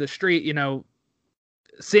out into the street,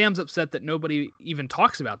 Sam's upset that nobody even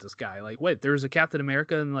talks about this guy. Like, wait, there was a Captain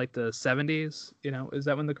America in like the 70s, is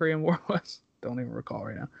that when the Korean War was? Don't even recall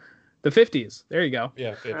right now. The 50s. There you go.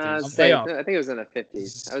 Yeah, 50s. I think it was in the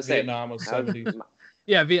 50s. I was Vietnam was 70s.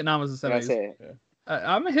 Yeah, Vietnam was the 70s.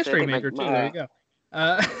 I'm a history major too. There you go.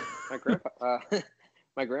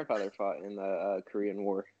 My grandfather fought in the Korean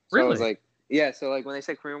War. So really? I was like, yeah. So like when they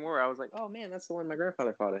said Korean War, I was like, oh man, that's the one my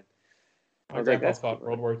grandfather fought in. My grandpa fought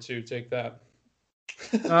World War II. Take that.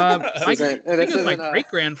 I isn't- think this it was my isn't a- great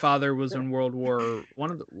grandfather was in World War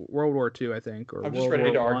II, I think, or I'm just World ready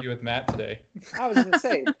War to I. argue with Matt today. I was gonna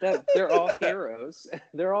say that they're all heroes.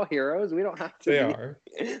 They're all heroes. We don't have to. They are.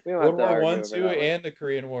 We don't World have to War argue One, over Two, that one. and the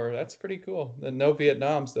Korean War. That's pretty cool. And no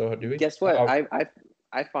Vietnams, though, do we? Guess what? Oh,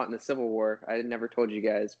 I fought in the Civil War. I never told you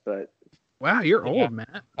guys, but Wow, you're Yeah. old,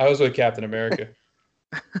 Matt. I was with Captain America.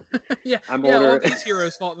 yeah, I'm yeah. All older. these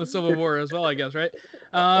heroes fought in the Civil War as well, I guess, right?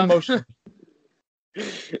 Emotional.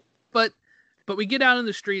 But we get out in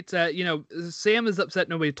the streets. Sam is upset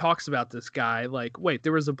nobody talks about this guy. Like, wait,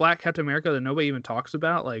 there was a black Captain America that nobody even talks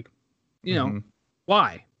about. Like, Mhm.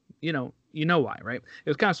 why? You know why, right? It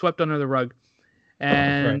was kind of swept under the rug,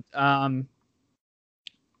 and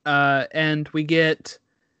and we get,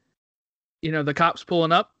 the cops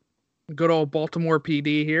pulling up. Good old Baltimore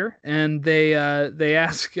PD here, and they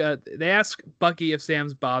ask Bucky if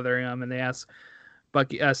Sam's bothering him, and they ask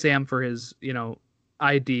Sam for his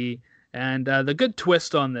ID. And the good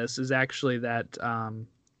twist on this is actually that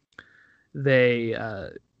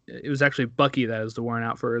it was actually Bucky that is the warrant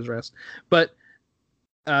out for his arrest. But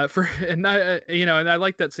and I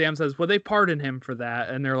like that Sam says, well, they pardoned him for that,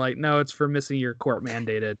 and they're like, no, it's for missing your court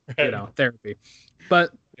mandated therapy.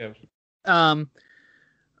 But Yeah.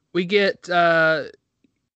 We get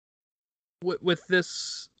with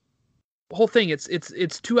this whole thing,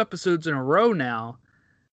 it's 2 episodes in a row now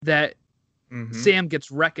that Mhm. Sam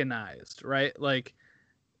gets recognized, right? Like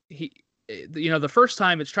the first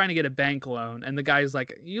time it's trying to get a bank loan, and the guy's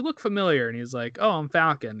like, you look familiar, and he's like, oh, I'm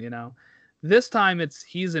Falcon. This time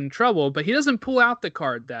he's in trouble, but he doesn't pull out the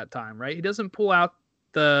card that time, right? He doesn't pull out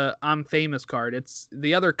the I'm famous card. It's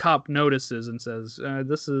the other cop notices and says,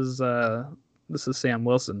 this is Sam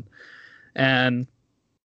Wilson. And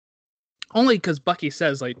only because Bucky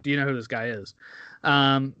says, like, do you know who this guy is?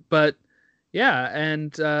 But yeah,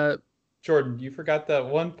 and Jordan, you forgot that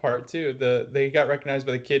one part too. They got recognized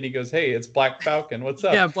by the kid. And he goes, "Hey, it's Black Falcon. What's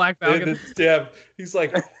up?" yeah, Black Falcon. He's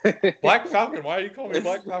like, "Black Falcon. Why are you calling me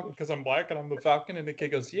Black Falcon? Because I'm black and I'm the Falcon." And the kid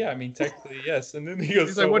goes, "Yeah, I mean technically yes." And then he goes,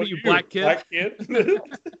 He's like, "What are you, black kid?" Black kid.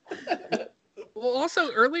 Well,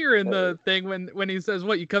 also earlier in the thing when he says,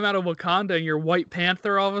 "What, you come out of Wakanda and you're White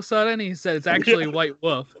Panther all of a sudden?" He said it's actually White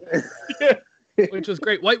Wolf. Which was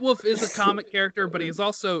great. White Wolf is a comic character, but he's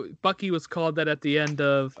also Bucky was called that at the end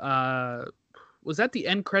of was that the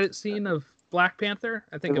end credit scene of Black Panther?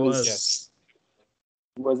 I think it was. Yes.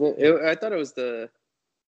 Was it? I thought it was the.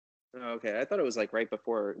 Oh, okay, I thought it was like right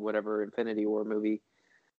before whatever Infinity War movie.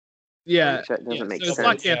 Yeah. Which doesn't Yeah, make So it's sense.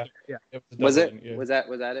 Black Panther. Yeah. It Was it? doubling, yeah. Was that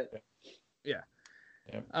it?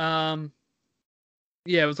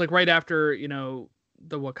 Yeah, it was like right after,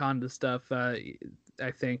 the Wakanda stuff. I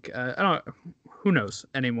think I don't. Who knows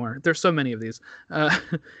anymore? There's so many of these.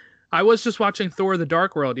 I was just watching Thor: The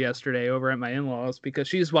Dark World yesterday over at my in-laws because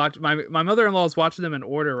she's watching. My mother-in-law is watching them in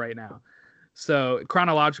order right now, so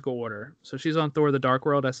chronological order. So she's on Thor: The Dark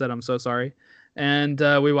World. I said I'm so sorry, and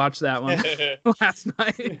we watched that one last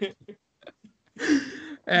night.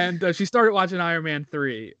 And she started watching Iron Man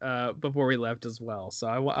 3 before we left as well. So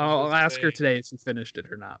I'll ask her today if she finished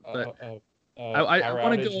it or not. But I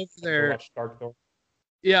want to go over there.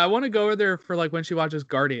 Yeah, I want to go over there for like when she watches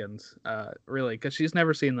Guardians, really, because she's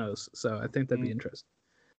never seen those. So I think that'd be interesting.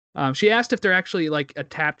 She asked if they're actually like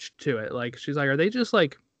attached to it. Like she's like, are they just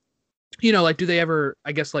like, like do they ever,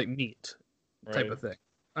 I guess, like meet type of thing?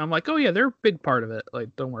 And I'm like, oh yeah, they're a big part of it.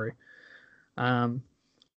 Like, don't worry.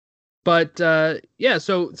 But yeah,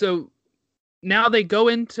 so now they go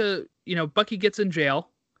into, Bucky gets in jail,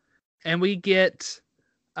 and we get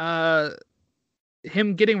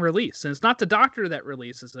him getting released. And it's not the doctor that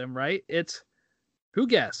releases him, right? It's, who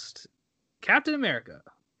guessed? Captain America,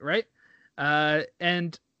 right?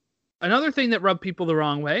 And another thing that rubbed people the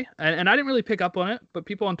wrong way, and I didn't really pick up on it, but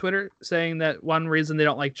people on Twitter saying that one reason they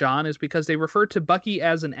don't like John is because they refer to Bucky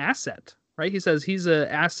as an asset, right? He says he's an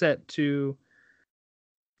asset to,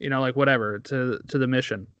 like whatever, to the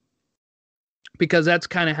mission. Because that's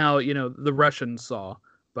kind of how, the Russians saw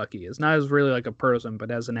Bucky, is not as really like a person, but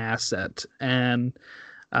as an asset. And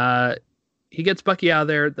he gets Bucky out of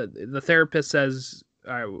there. The therapist says,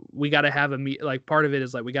 all right, we got to have a meet. Like part of it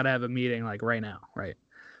is like, we got to have a meeting like right now, right?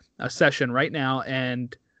 A session right now.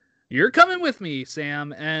 And you're coming with me,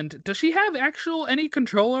 Sam. And does she have any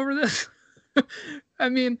control over this? I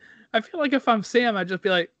mean, I feel like if I'm Sam, I'd just be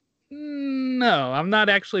like, no, I'm not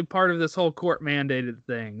actually part of this whole court mandated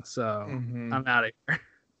thing. So I'm out of here.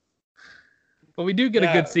 But we do get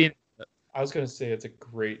a good scene. I was gonna say it's a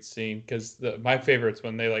great scene because my favorite's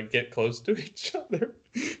when they like get close to each other,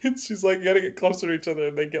 and she's like, "You gotta get closer to each other,"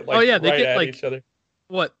 and they get like they right get, at like, each other.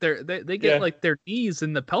 what they get Yeah. like their knees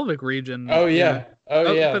in the pelvic region. Oh you know. yeah.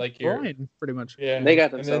 Oh yeah. but Like you're. groin, pretty much. Yeah. They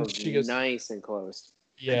got And then themselves she goes. nice and close.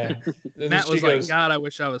 Yeah. And then Matt she was goes. like, God, I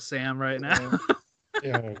wish I was Sam right now.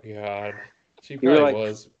 Oh God. She You were probably like,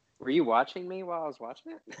 was. were you watching me while I was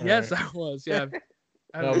watching it? Yes, Right. I was. Yeah,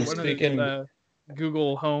 I No, don't know, but one speaking- of those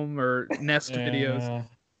Google Home or Nest videos. Yeah.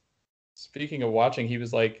 Speaking of watching, he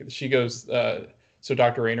was like, she goes, so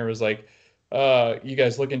Dr. Rayner was like, you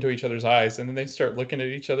guys look into each other's eyes, and then they start looking at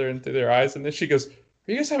each other into their eyes, and then she goes,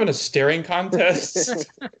 are you guys having a staring contest?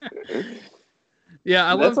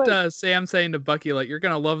 Yeah, I That's loved Sam saying to Bucky, like, you're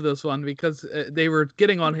gonna love this one, because they were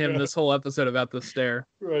getting on him Yeah. this whole episode about the stare.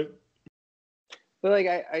 Right. But like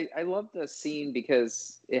I love the scene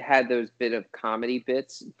because it had those bit of comedy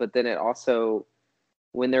bits, but then it also,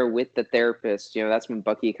 when they're with the therapist, that's when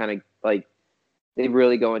Bucky kind of like, they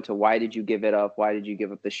really go into why did you give it up? Why did you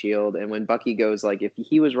give up the shield? And when Bucky goes like, if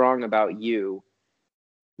he was wrong about you,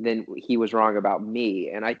 then he was wrong about me.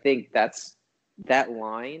 And I think that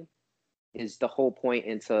line is the whole point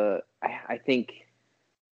into, I think,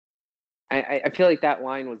 I feel like that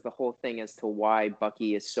line was the whole thing as to why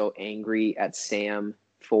Bucky is so angry at Sam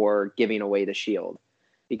for giving away the shield,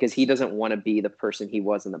 because he doesn't want to be the person he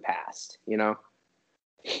was in the past, Yeah,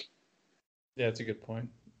 that's a good point.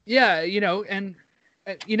 Yeah, and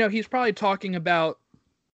he's probably talking about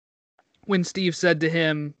when Steve said to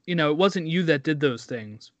him, it wasn't you that did those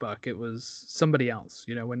things, Buck. It was somebody else.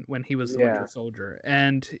 When he was the Winter Soldier,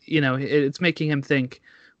 and it's making him think,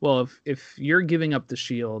 well, if you're giving up the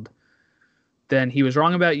shield, then he was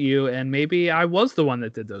wrong about you, and maybe I was the one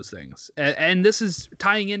that did those things. And this is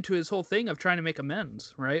tying into his whole thing of trying to make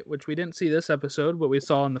amends, right? Which we didn't see this episode, but we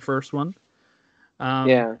saw in the first one.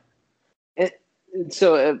 Yeah.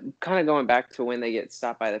 So kind of going back to when they get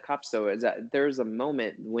stopped by the cops, though, is that there's a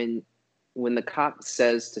moment when the cop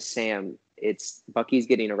says to Sam, it's Bucky's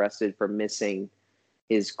getting arrested for missing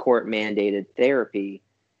his court-mandated therapy.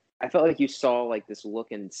 I felt like you saw like this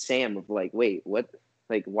look in Sam of like, wait, what?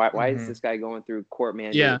 Like, why is this guy going through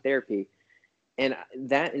court-mandated therapy? And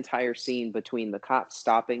that entire scene between the cops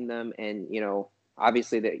stopping them and,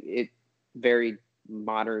 obviously it very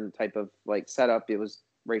modern type of like setup. It was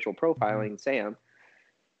racial profiling Sam.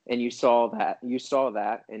 And you saw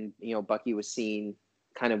that. And, Bucky was seeing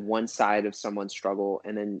kind of one side of someone's struggle.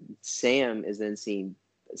 And then Sam is then seeing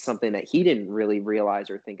something that he didn't really realize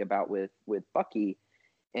or think about with Bucky.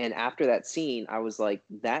 And after that scene, I was like,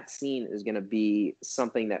 that scene is going to be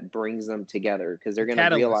something that brings them together, because they're going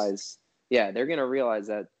to realize,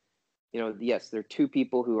 that, yes, they're two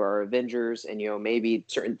people who are Avengers, and, maybe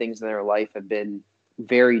certain things in their life have been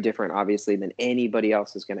very different, obviously, than anybody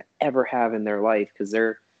else is going to ever have in their life, because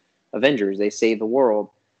they're Avengers. They save the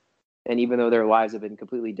world. And even though their lives have been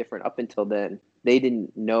completely different up until then, they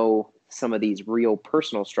didn't know some of these real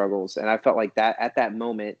personal struggles. And I felt like that at that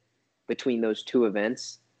moment between those two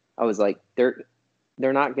events, I was like, they're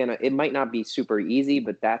not gonna, it might not be super easy,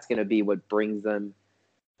 but that's gonna be what brings them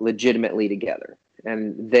legitimately together.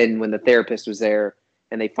 And then when the therapist was there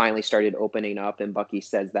and they finally started opening up and Bucky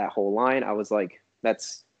says that whole line, I was like,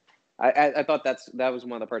 I thought that was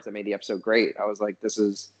one of the parts that made the episode great. I was like,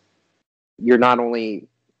 you're not only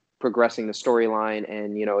progressing the storyline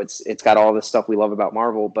and, it's got all the stuff we love about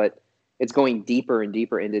Marvel, but it's going deeper and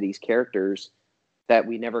deeper into these characters that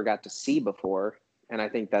we never got to see before. And I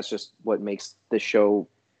think that's just what makes the show,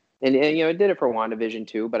 and it did it for WandaVision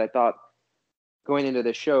too, but I thought going into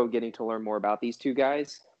the show, getting to learn more about these two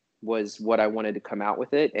guys was what I wanted to come out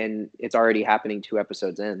with it. And it's already happening 2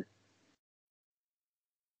 episodes in.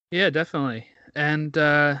 Yeah, definitely. And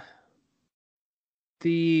the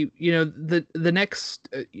next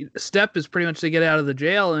step is pretty much to get out of the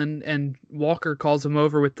jail, and Walker calls him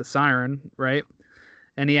over with the siren, right?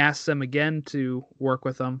 And he asks them again to work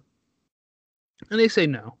with him, and they say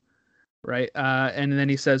no, right? And then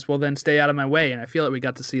he says, well, then stay out of my way. And I feel like we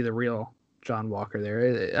got to see the real John Walker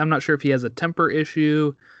there. I'm not sure if he has a temper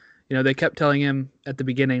issue. They kept telling him at the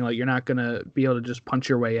beginning, like, you're not going to be able to just punch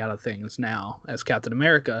your way out of things now as Captain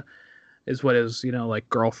America, is what his, like,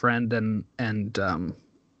 girlfriend and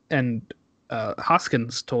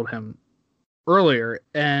Hoskins told him earlier.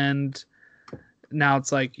 And now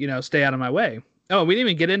it's like, stay out of my way. Oh, we didn't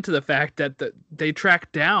even get into the fact that they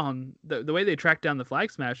tracked down, the way they tracked down the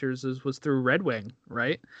Flag Smashers was through Red Wing,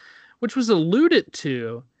 right? Which was alluded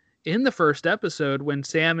to in the first episode when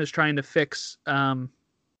Sam is trying to fix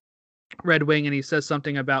Red Wing, and he says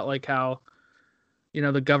something about like how,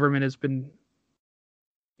 the government has been,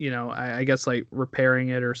 I guess like repairing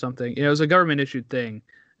it or something. It was a government issued thing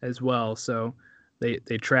as well, so they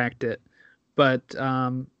tracked it. But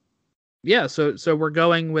so we're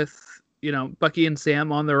going with Bucky and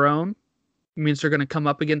Sam on their own. It means they're going to come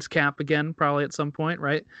up against Cap again, probably at some point,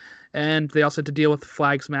 right? And they also had to deal with the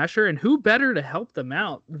Flag Smasher. And who better to help them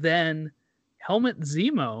out than Helmut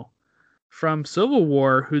Zemo from Civil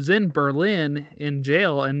War, who's in Berlin in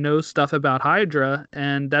jail and knows stuff about Hydra.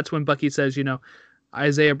 And that's when Bucky says,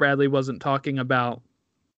 Isaiah Bradley wasn't talking about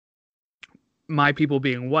my people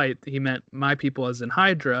being white. He meant my people as in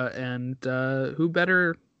Hydra. And who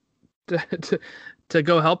better to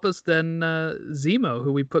go help us than Zemo,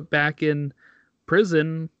 who we put back in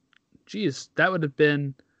prison. Geez, that would have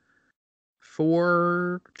been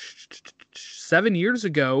 7 years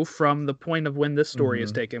ago from the point of when this story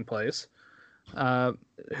is taking place.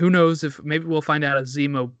 Who knows if maybe we'll find out if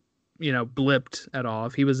Zemo, blipped at all,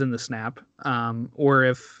 if he was in the snap, or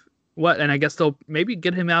if and I guess they'll maybe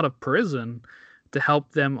get him out of prison to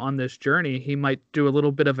help them on this journey. He might do a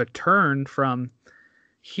little bit of a turn from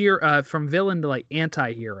villain to like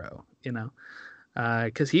anti-hero,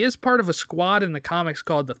 because he is part of a squad in the comics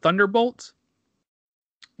called the Thunderbolts,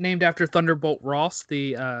 named after Thunderbolt Ross,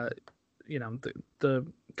 the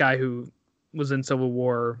guy who was in Civil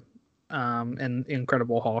War, and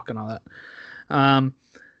Incredible Hulk and all that.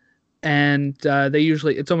 And they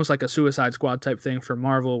usually, it's almost like a Suicide Squad type thing for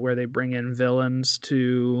Marvel, where they bring in villains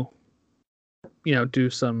to, do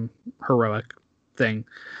some heroic thing.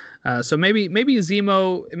 So maybe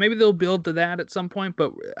Zemo, maybe they'll build to that at some point,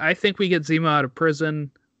 but I think we get Zemo out of prison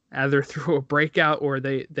either through a breakout or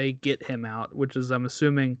they get him out, which is, I'm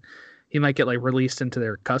assuming he might get like released into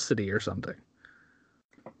their custody or something.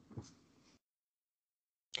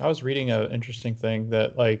 I was reading an interesting thing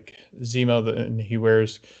that like Zemo, he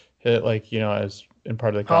wears it like, as in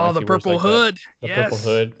part of the comics. Oh, the purple hood. The purple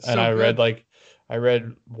hood. And I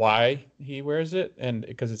read why he wears it, and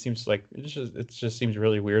because it seems like it just seems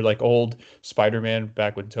really weird. Like old Spider-Man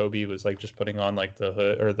back when Toby was like just putting on like the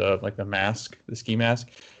hood or the mask, the ski mask,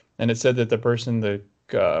 and it said that the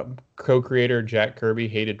co-creator Jack Kirby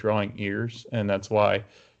hated drawing ears, and that's why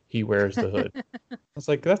he wears the hood. I was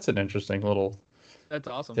like, that's an interesting little. That's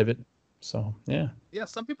awesome. Pivot. So yeah. Yeah,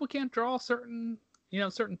 some people can't draw certain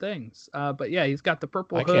things. But yeah, he's got the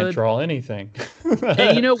purple hood. I can't draw anything.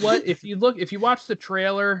 Hey, you know what? If you watch the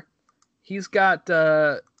trailer, he's got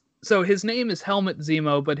so his name is Helmut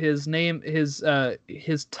Zemo, but his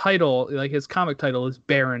title, like his comic title, is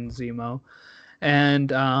Baron Zemo.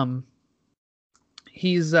 And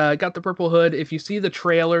he's got the purple hood. If you see the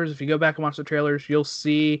trailers, if you go back and watch the trailers, you'll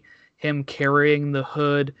see him carrying the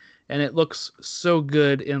hood, and it looks so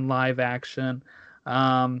good in live action.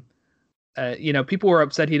 People were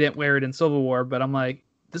upset he didn't wear it in Civil War, but I'm like,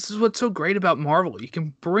 this is what's so great about Marvel. You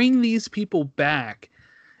can bring these people back,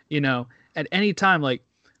 at any time. Like,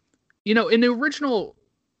 in the original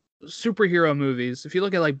superhero movies, if you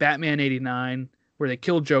look at like Batman 89, where they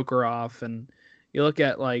killed Joker off, and you look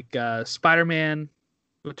at like Spider-Man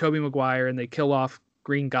with Tobey Maguire, and they kill off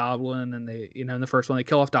Green Goblin, and they, in the first one, they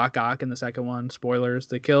kill off Doc Ock. In the second one, spoilers,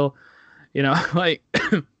 they kill, like,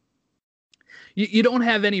 you don't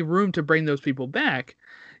have any room to bring those people back.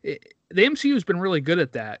 The MCU has been really good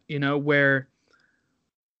at that, where,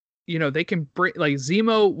 they can bring, like,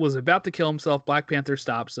 Zemo was about to kill himself. Black Panther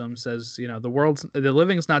stops him, says, the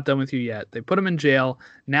living's not done with you yet. They put him in jail.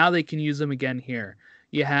 Now they can use him again here.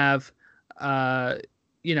 You have,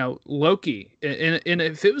 Loki. And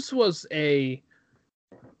if this was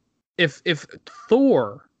if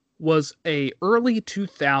Thor was a early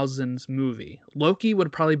 2000s movie, Loki would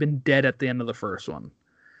have probably been dead at the end of the first one.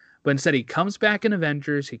 But instead, he comes back in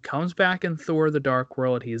Avengers, he comes back in Thor the Dark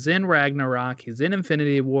World, he's in Ragnarok, he's in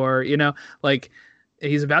Infinity War, like,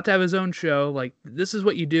 he's about to have his own show. Like, this is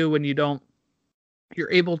what you do when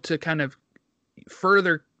you're able to kind of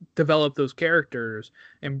further develop those characters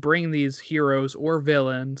and bring these heroes or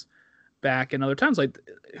villains back in other times. Like,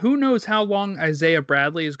 who knows how long Isaiah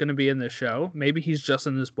Bradley is going to be in this show? Maybe he's just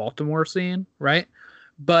in this Baltimore scene, right?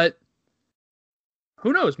 But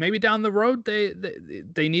who knows? Maybe down the road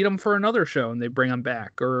they need him for another show and they bring him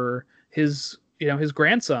back. Or his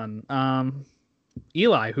grandson,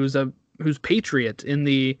 Eli, who's Patriot in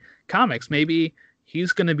the comics. Maybe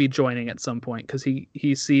he's going to be joining at some point because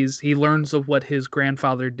he learns of what his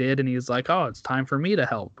grandfather did, and he's like, oh, it's time for me to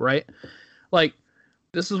help, right? Like,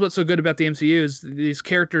 this is what's so good about the MCU is these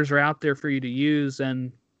characters are out there for you to use,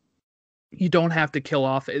 and you don't have to kill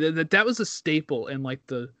off. That was a staple in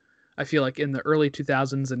I feel like in the early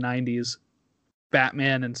 2000s and 90s,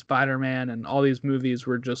 Batman and Spider-Man and all these movies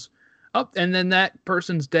were just up, and then that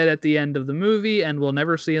person's dead at the end of the movie, and we'll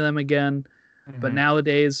never see them again. Mm-hmm. But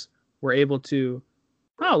nowadays, we're able to,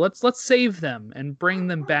 let's save them and bring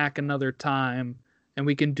them back another time, and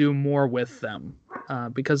we can do more with them.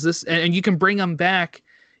 because this, and you can bring them back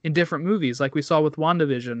in different movies, like we saw with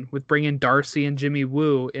WandaVision, with bringing Darcy and Jimmy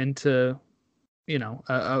Woo into,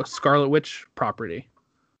 a Scarlet Witch property.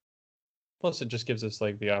 Plus, it just gives us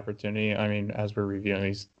like the opportunity. I mean, as we're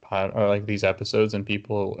reviewing these episodes, and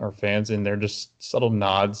people are fans, and they're just subtle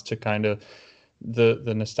nods to kind of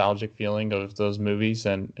the nostalgic feeling of those movies,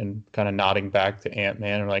 and kind of nodding back to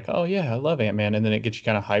Ant-Man, and like, oh yeah, I love Ant-Man, and then it gets you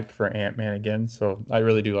kind of hyped for Ant-Man again. So I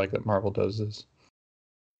really do like that Marvel does this.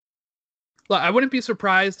 Look, I wouldn't be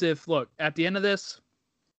surprised if, at the end of this,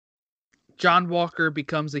 John Walker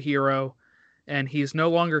becomes a hero, and he's no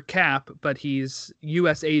longer Cap, but he's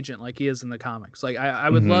U.S. agent like he is in the comics. Like, I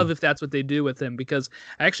would love if that's what they do with him, because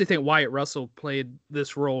I actually think Wyatt Russell played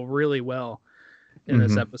this role really well in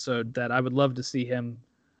this episode, that I would love to see him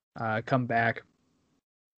come back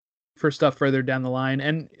for stuff further down the line.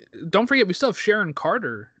 And don't forget, we still have Sharon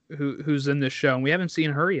Carter, who's in this show, and we haven't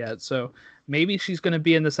seen her yet. So maybe she's going to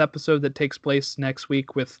be in this episode that takes place next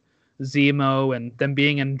week with Zemo and them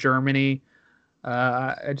being in Germany.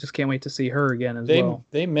 I just can't wait to see her again as well.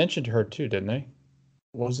 They mentioned her too, didn't they?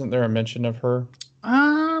 Wasn't there a mention of her?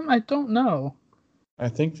 I don't know. I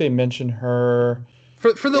think they mentioned her.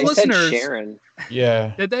 For the listeners, said Sharon.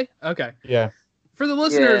 Yeah. Did they? Okay. Yeah. For the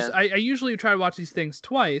listeners, I usually try to watch these things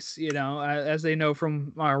twice, as they know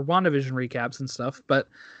from our WandaVision recaps and stuff. But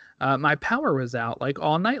my power was out like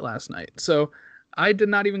all night last night, so I did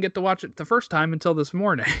not even get to watch it the first time until this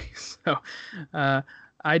morning. So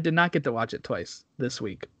I did not get to watch it twice this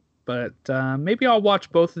week. But maybe I'll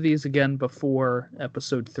watch both of these again before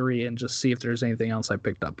episode 3 and just see if there's anything else I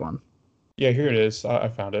picked up on. Yeah, here it is. I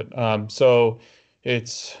found it. So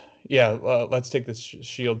it's, let's take the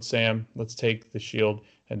shield, Sam. Let's take the shield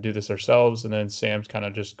and do this ourselves. And then Sam's kind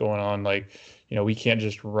of just going on like, we can't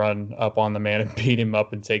just run up on the man and beat him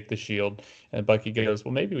up and take the shield. And Bucky goes,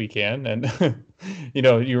 well, maybe we can. And, you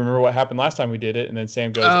remember what happened last time we did it. And then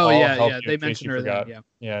Sam goes, I'll help you they in case mentioned you her forgot. then,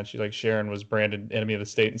 Yeah, and she's like, Sharon was branded enemy of the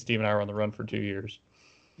state, and Steve and I were on the run for 2 years.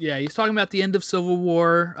 Yeah, he's talking about the end of Civil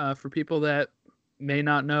War. For people that may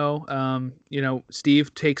not know,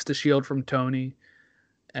 Steve takes the shield from Tony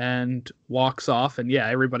and walks off. And yeah,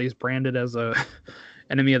 everybody's branded as a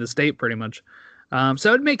enemy of the state pretty much.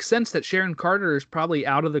 So it makes sense that Sharon Carter is probably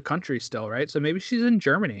out of the country still, right? So maybe she's in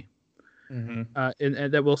Germany. And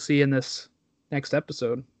that we'll see in this next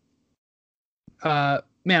episode.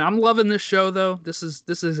 Man, I'm loving this show though. This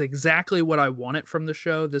is exactly what I wanted from the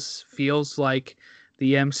show. This feels like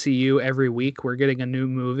the MCU every week. We're getting a new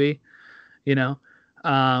movie,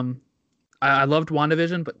 I loved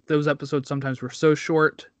WandaVision, but those episodes sometimes were so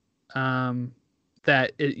short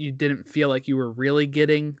that you didn't feel like you were really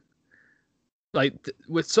getting, like,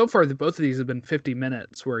 with so far both of these have been 50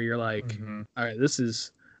 minutes where you're like, all right, this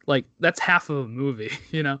is like, that's half of a movie,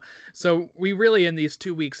 So we really in these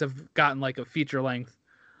 2 weeks have gotten like a feature length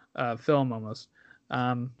film almost.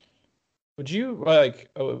 Would you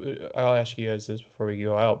I'll ask you guys this before we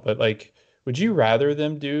go out, but like, would you rather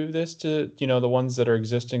them do this to, the ones that are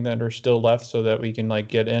existing that are still left, so that we can like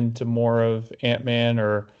get into more of Ant-Man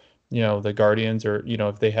or, the Guardians, or,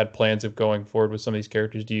 if they had plans of going forward with some of these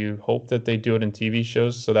characters? Do you hope that they do it in TV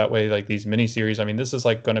shows, so that way, like, these miniseries, I mean, this is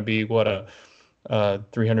like going to be what, a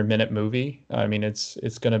 300-minute movie? I mean,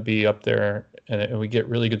 it's going to be up there, and we get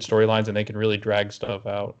really good storylines, and they can really drag stuff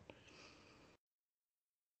out.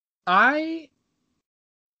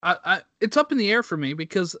 It's up in the air for me,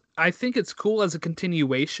 because I think it's cool as a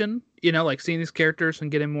continuation, like seeing these characters and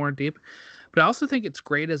getting more deep. But I also think it's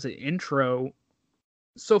great as an intro.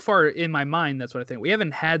 So far in my mind, that's what I think. We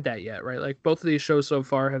haven't had that yet, right? Like, both of these shows so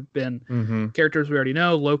far have been characters we already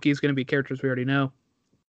know. Loki's going to be characters we already know.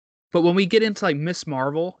 But when we get into like Miss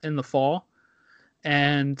Marvel in the fall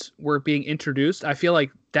and we're being introduced, I feel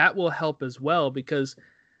like that will help as well, because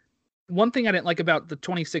one thing I didn't like about the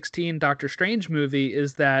 2016 Doctor Strange movie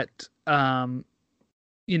is that,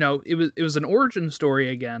 it was an origin story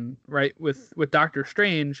again, right? With Doctor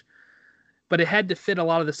Strange, but it had to fit a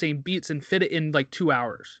lot of the same beats and fit it in like 2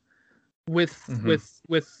 hours. With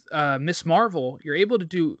Miss Marvel, you're able to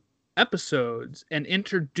do episodes and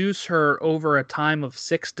introduce her over a time of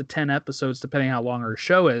 6 to 10 episodes, depending how long her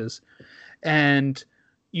show is. And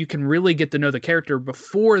you can really get to know the character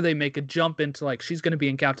before they make a jump into, like, she's going to be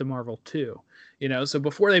in Captain Marvel 2, so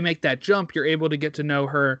before they make that jump, you're able to get to know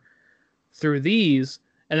her through these.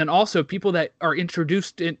 And then also people that are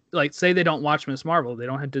introduced in, like, say they don't watch Miss Marvel, they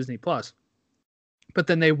don't have Disney Plus, but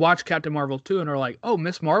then they watch Captain Marvel 2 and are like, oh,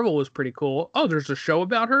 Miss Marvel was pretty cool. Oh, there's a show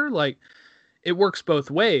about her. Like, it works both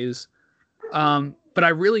ways. But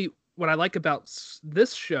what I like about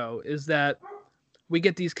this show is that we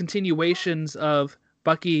get these continuations of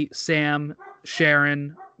Bucky, Sam,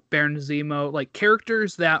 Sharon, Baron Zemo, like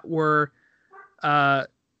characters that were part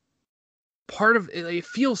of it. It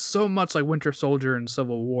feels so much like Winter Soldier and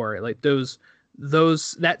Civil War, like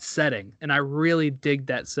that setting, and I really dig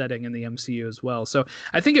that setting in the MCU as well. So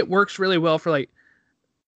I think it works really well for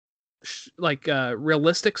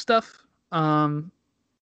realistic stuff,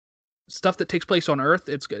 stuff that takes place on Earth.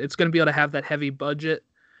 It's going to be able to have that heavy budget,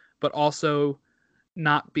 but also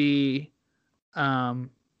not be and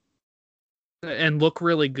look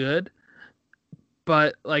really good.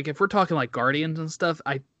 But like if we're talking like Guardians and stuff,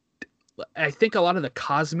 I think a lot of the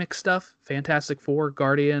cosmic stuff, Fantastic Four,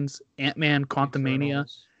 Guardians, Ant-Man, Quantumania,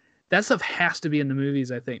 that stuff has to be in the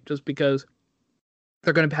movies, I think, just because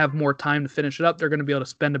they're going to have more time to finish it up. They're going to be able to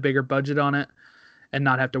spend a bigger budget on it and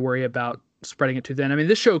not have to worry about spreading it too thin. I mean,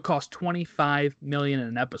 this show cost $25 million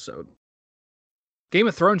an episode. Game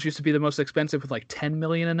of Thrones used to be the most expensive with like $10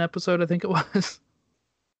 million an episode, I think it was.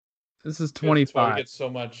 This is 25. That's why we get so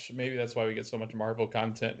much. Maybe that's why we get so much Marvel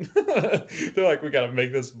content. They're like, we got to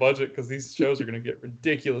make this budget because these shows are going to get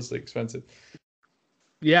ridiculously expensive.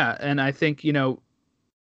 Yeah, and I think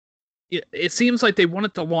it seems like they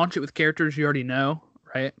wanted to launch it with characters you already know,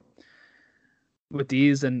 right? With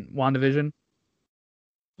these and WandaVision,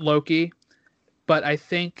 Loki, but I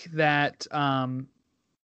think that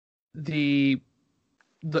the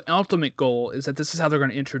ultimate goal is that this is how they're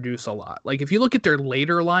going to introduce a lot. Like if you look at their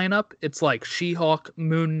later lineup, it's like She-Hulk,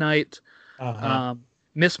 Moon Knight,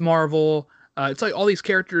 Miss Marvel. It's like all these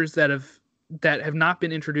characters that have not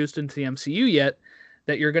been introduced into the MCU yet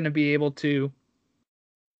that you're going to be able to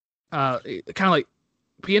kind of like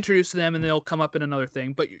be introduced to them and they'll come up in another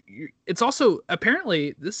thing. But it's also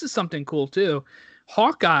apparently this is something cool too.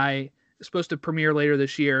 Hawkeye is supposed to premiere later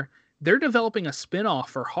this year. They're developing a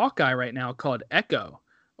spin-off for Hawkeye right now called Echo,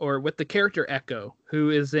 or with the character Echo, who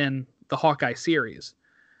is in the Hawkeye series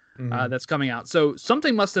that's coming out. So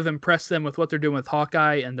something must have impressed them with what they're doing with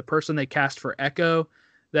Hawkeye and the person they cast for Echo,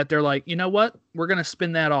 that they're like, you know what? We're going to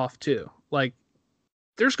spin that off too. Like,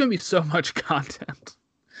 there's going to be so much content.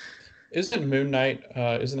 Isn't Moon Knight,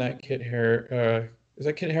 isn't that Kit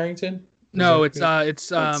Harington? No, it's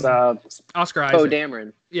Oscar Isaac. Poe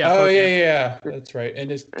Dameron. Yeah. Oh yeah, that's right. And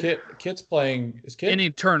Kit's playing in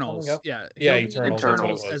Eternals? Yeah,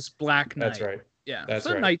 Eternals as Black Knight. That's right. Yeah, that's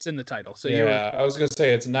so right. Knight's in the title. So yeah, I was gonna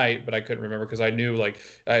say it's Knight, but I couldn't remember because I knew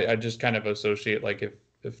I just kind of associate like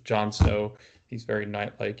if Jon Snow, he's very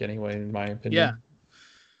Knight-like anyway, in my opinion. Yeah.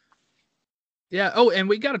 Yeah. Oh, and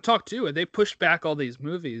we got to talk too. They pushed back all these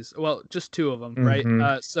movies. Well, just 2 of them,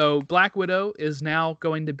 right? So Black Widow is now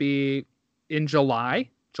going to be in July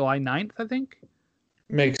 9th, I think.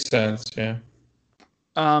 Makes sense, yeah.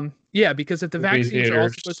 Yeah, because if the vaccines are all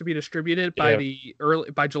supposed to be distributed by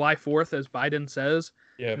by July 4th, as Biden says,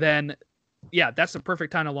 then that's the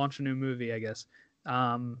perfect time to launch a new movie, I guess,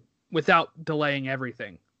 without delaying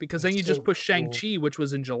everything. Because then you just push Shang-Chi, which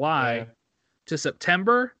was in July, to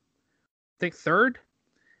September, I think 3rd,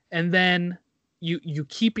 and then you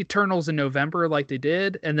keep Eternals in November like they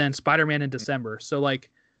did, and then Spider-Man in December. So like,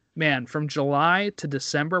 man, from July to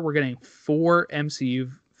December, we're getting 4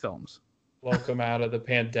 MCU films. Welcome out of the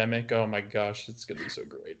pandemic. Oh my gosh, it's gonna be so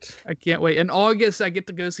great. I can't wait. In August, I get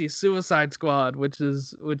to go see Suicide Squad, which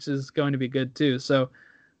is going to be good too. So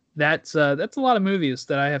that's a lot of movies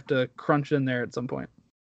that I have to crunch in there at some point.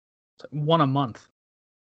 It's like 1 a month.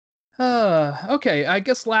 Okay, I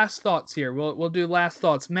guess last thoughts here. We'll do last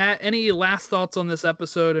thoughts. Matt, any last thoughts on this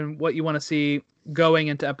episode and what you want to see going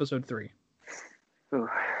into episode 3? Ooh.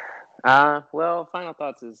 Well, final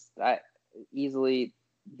thoughts is easily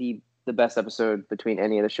the best episode between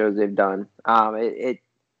any of the shows they've done. It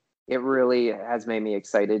really has made me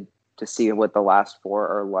excited to see what the last 4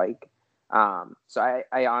 are like. So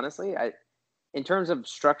I honestly, in terms of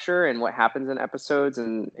structure and what happens in episodes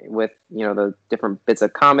and with, the different bits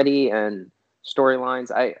of comedy and storylines,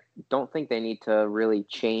 I don't think they need to really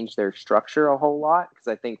change their structure a whole lot because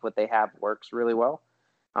I think what they have works really well.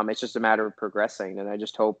 It's just a matter of progressing, and I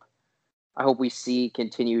hope we see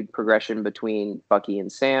continued progression between Bucky and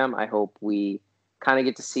Sam. I hope we kind of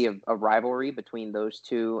get to see a rivalry between those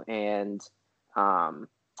two and John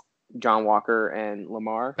Walker and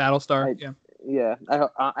Lamar. Battlestar, Yeah,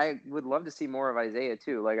 I would love to see more of Isaiah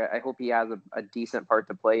too. Like, I hope he has a decent part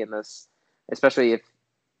to play in this, especially if,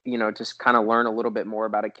 just kind of learn a little bit more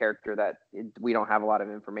about a character that we don't have a lot of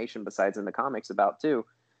information besides in the comics about too.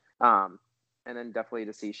 And then definitely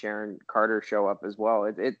to see Sharon Carter show up as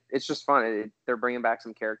well. It's just fun. They're bringing back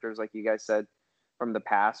some characters, like you guys said, from the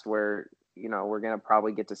past where, we're going to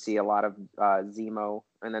probably get to see a lot of Zemo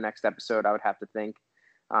in the next episode, I would have to think.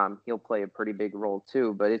 He'll play a pretty big role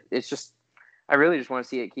too, but it's just, I really just want to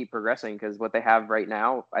see it keep progressing because what they have right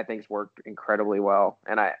now, I think, has worked incredibly well.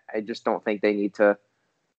 And I just don't think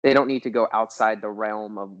they don't need to go outside the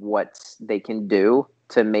realm of what they can do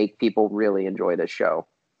to make people really enjoy this show.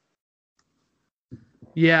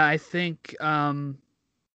 Yeah, I think it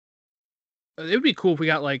would be cool if we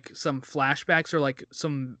got like some flashbacks or like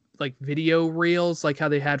some like video reels, like how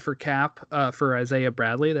they had for Cap for Isaiah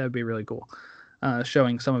Bradley. That would be really cool.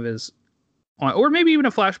 Showing some of his, or maybe even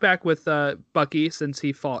a flashback with Bucky since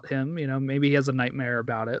he fought him. You know, maybe he has a nightmare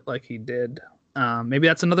about it, like he did. Maybe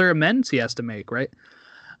that's another amends he has to make, right?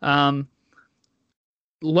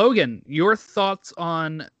 Logan, your thoughts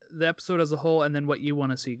on the episode as a whole, and then what you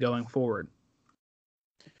want to see going forward.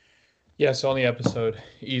 Yeah, so on the episode,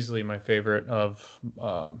 easily my favorite of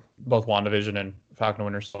both WandaVision and Falcon and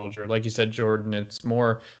Winter Soldier. Like you said, Jordan, it's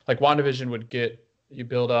more like WandaVision would get you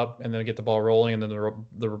build up and then get the ball rolling, and then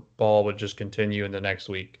the ball would just continue in the next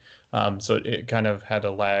week. So it kind of had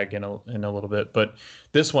a lag in a little bit. But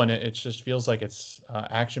this one, it just feels like it's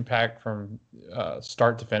action-packed from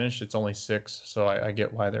start to finish. It's only 6, so I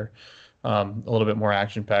get why they're a little bit more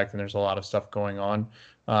action-packed, and there's a lot of stuff going on.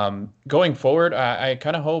 Going forward, I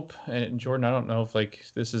kind of hope, and Jordan, I don't know if like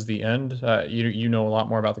this is the end. You know a lot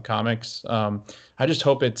more about the comics. I just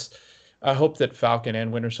hope I hope that Falcon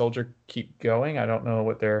and Winter Soldier keep going. I don't know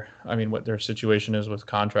what their situation is with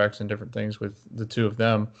contracts and different things with the two of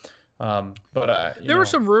them. But there were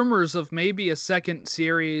some rumors of maybe a second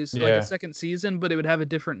series, like a second season, but it would have a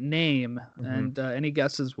different name. Mm-hmm. And any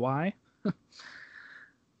guesses why?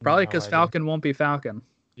 Probably because Falcon won't be Falcon.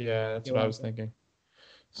 Yeah, that's what I was thinking.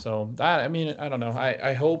 So I don't know.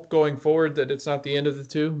 I hope going forward that it's not the end of the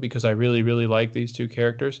two, because I really, really like these two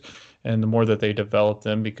characters, and the more that they develop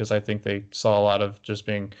them, because I think they saw a lot of just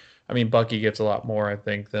being. I mean, Bucky gets a lot more, I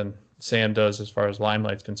think, than Sam does as far as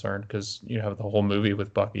Limelight's concerned, because you have the whole movie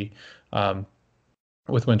with Bucky,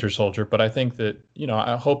 with Winter Soldier. But I think that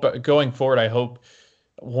I hope going forward,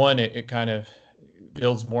 one, it kind of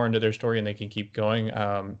builds more into their story and they can keep going,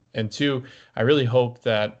 and two, I really hope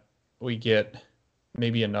that we get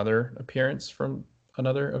maybe another appearance from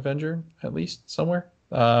another Avenger, at least somewhere.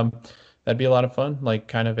 That'd be a lot of fun, like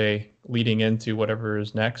kind of a leading into whatever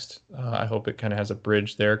is next. I hope it kind of has a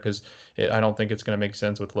bridge there, because I don't think it's going to make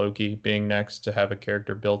sense with Loki being next to have a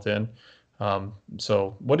character built in.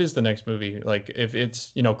 So what is the next movie? Like if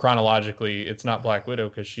it's, chronologically, it's not Black Widow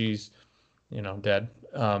because she's, dead.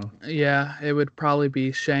 Yeah, it would probably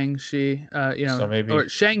be Shang-Chi, so maybe, or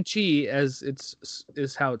Shang-Chi as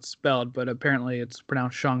is how it's spelled, but apparently it's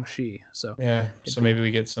pronounced Shang-Chi. So yeah, so maybe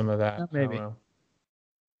we get some of that. Maybe.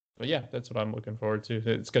 But yeah, that's what I'm looking forward to.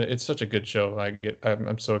 It's such a good show.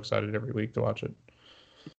 I'm so excited every week to watch it.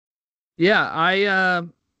 Yeah, I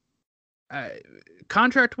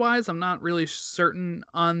contract-wise, I'm not really certain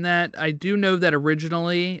on that. I do know that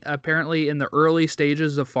originally, apparently in the early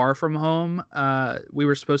stages of Far From Home, we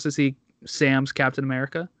were supposed to see Sam's Captain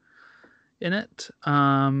America in it.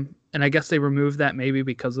 And I guess they removed that maybe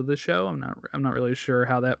because of the show. I'm not really sure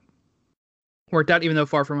how that worked out, even though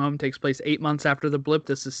Far From Home takes place 8 months after the blip.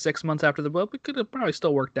 This is 6 months after the blip. It could have probably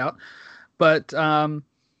still worked out. But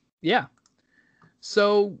yeah.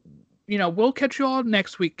 So we'll catch you all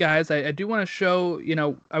next week, guys. I do want to show,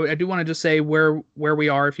 I do want to just say where we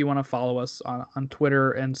are if you want to follow us on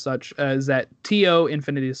Twitter and such, is at TO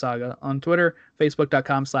Infinity Saga on Twitter,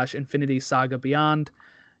 Facebook.com/Infinity Saga Beyond,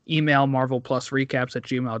 email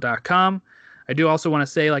marvelplusrecaps@gmail.com. I do also want to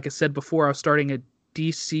say, like I said before, I was starting a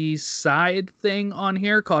DC side thing on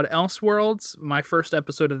here called Elseworlds. My first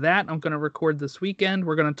episode of that I'm going to record this weekend.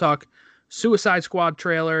 We're going to talk Suicide Squad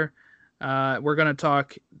trailer. We're going to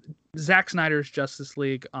talk Zack Snyder's Justice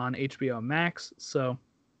League on HBO Max. So,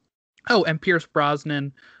 and Pierce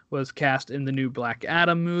Brosnan was cast in the new Black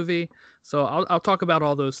Adam movie. So I'll talk about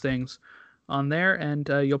all those things on there, and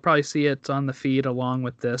you'll probably see it on the feed along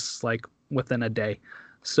with this, like within a day.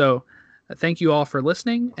 So thank you all for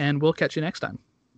listening, and we'll catch you next time.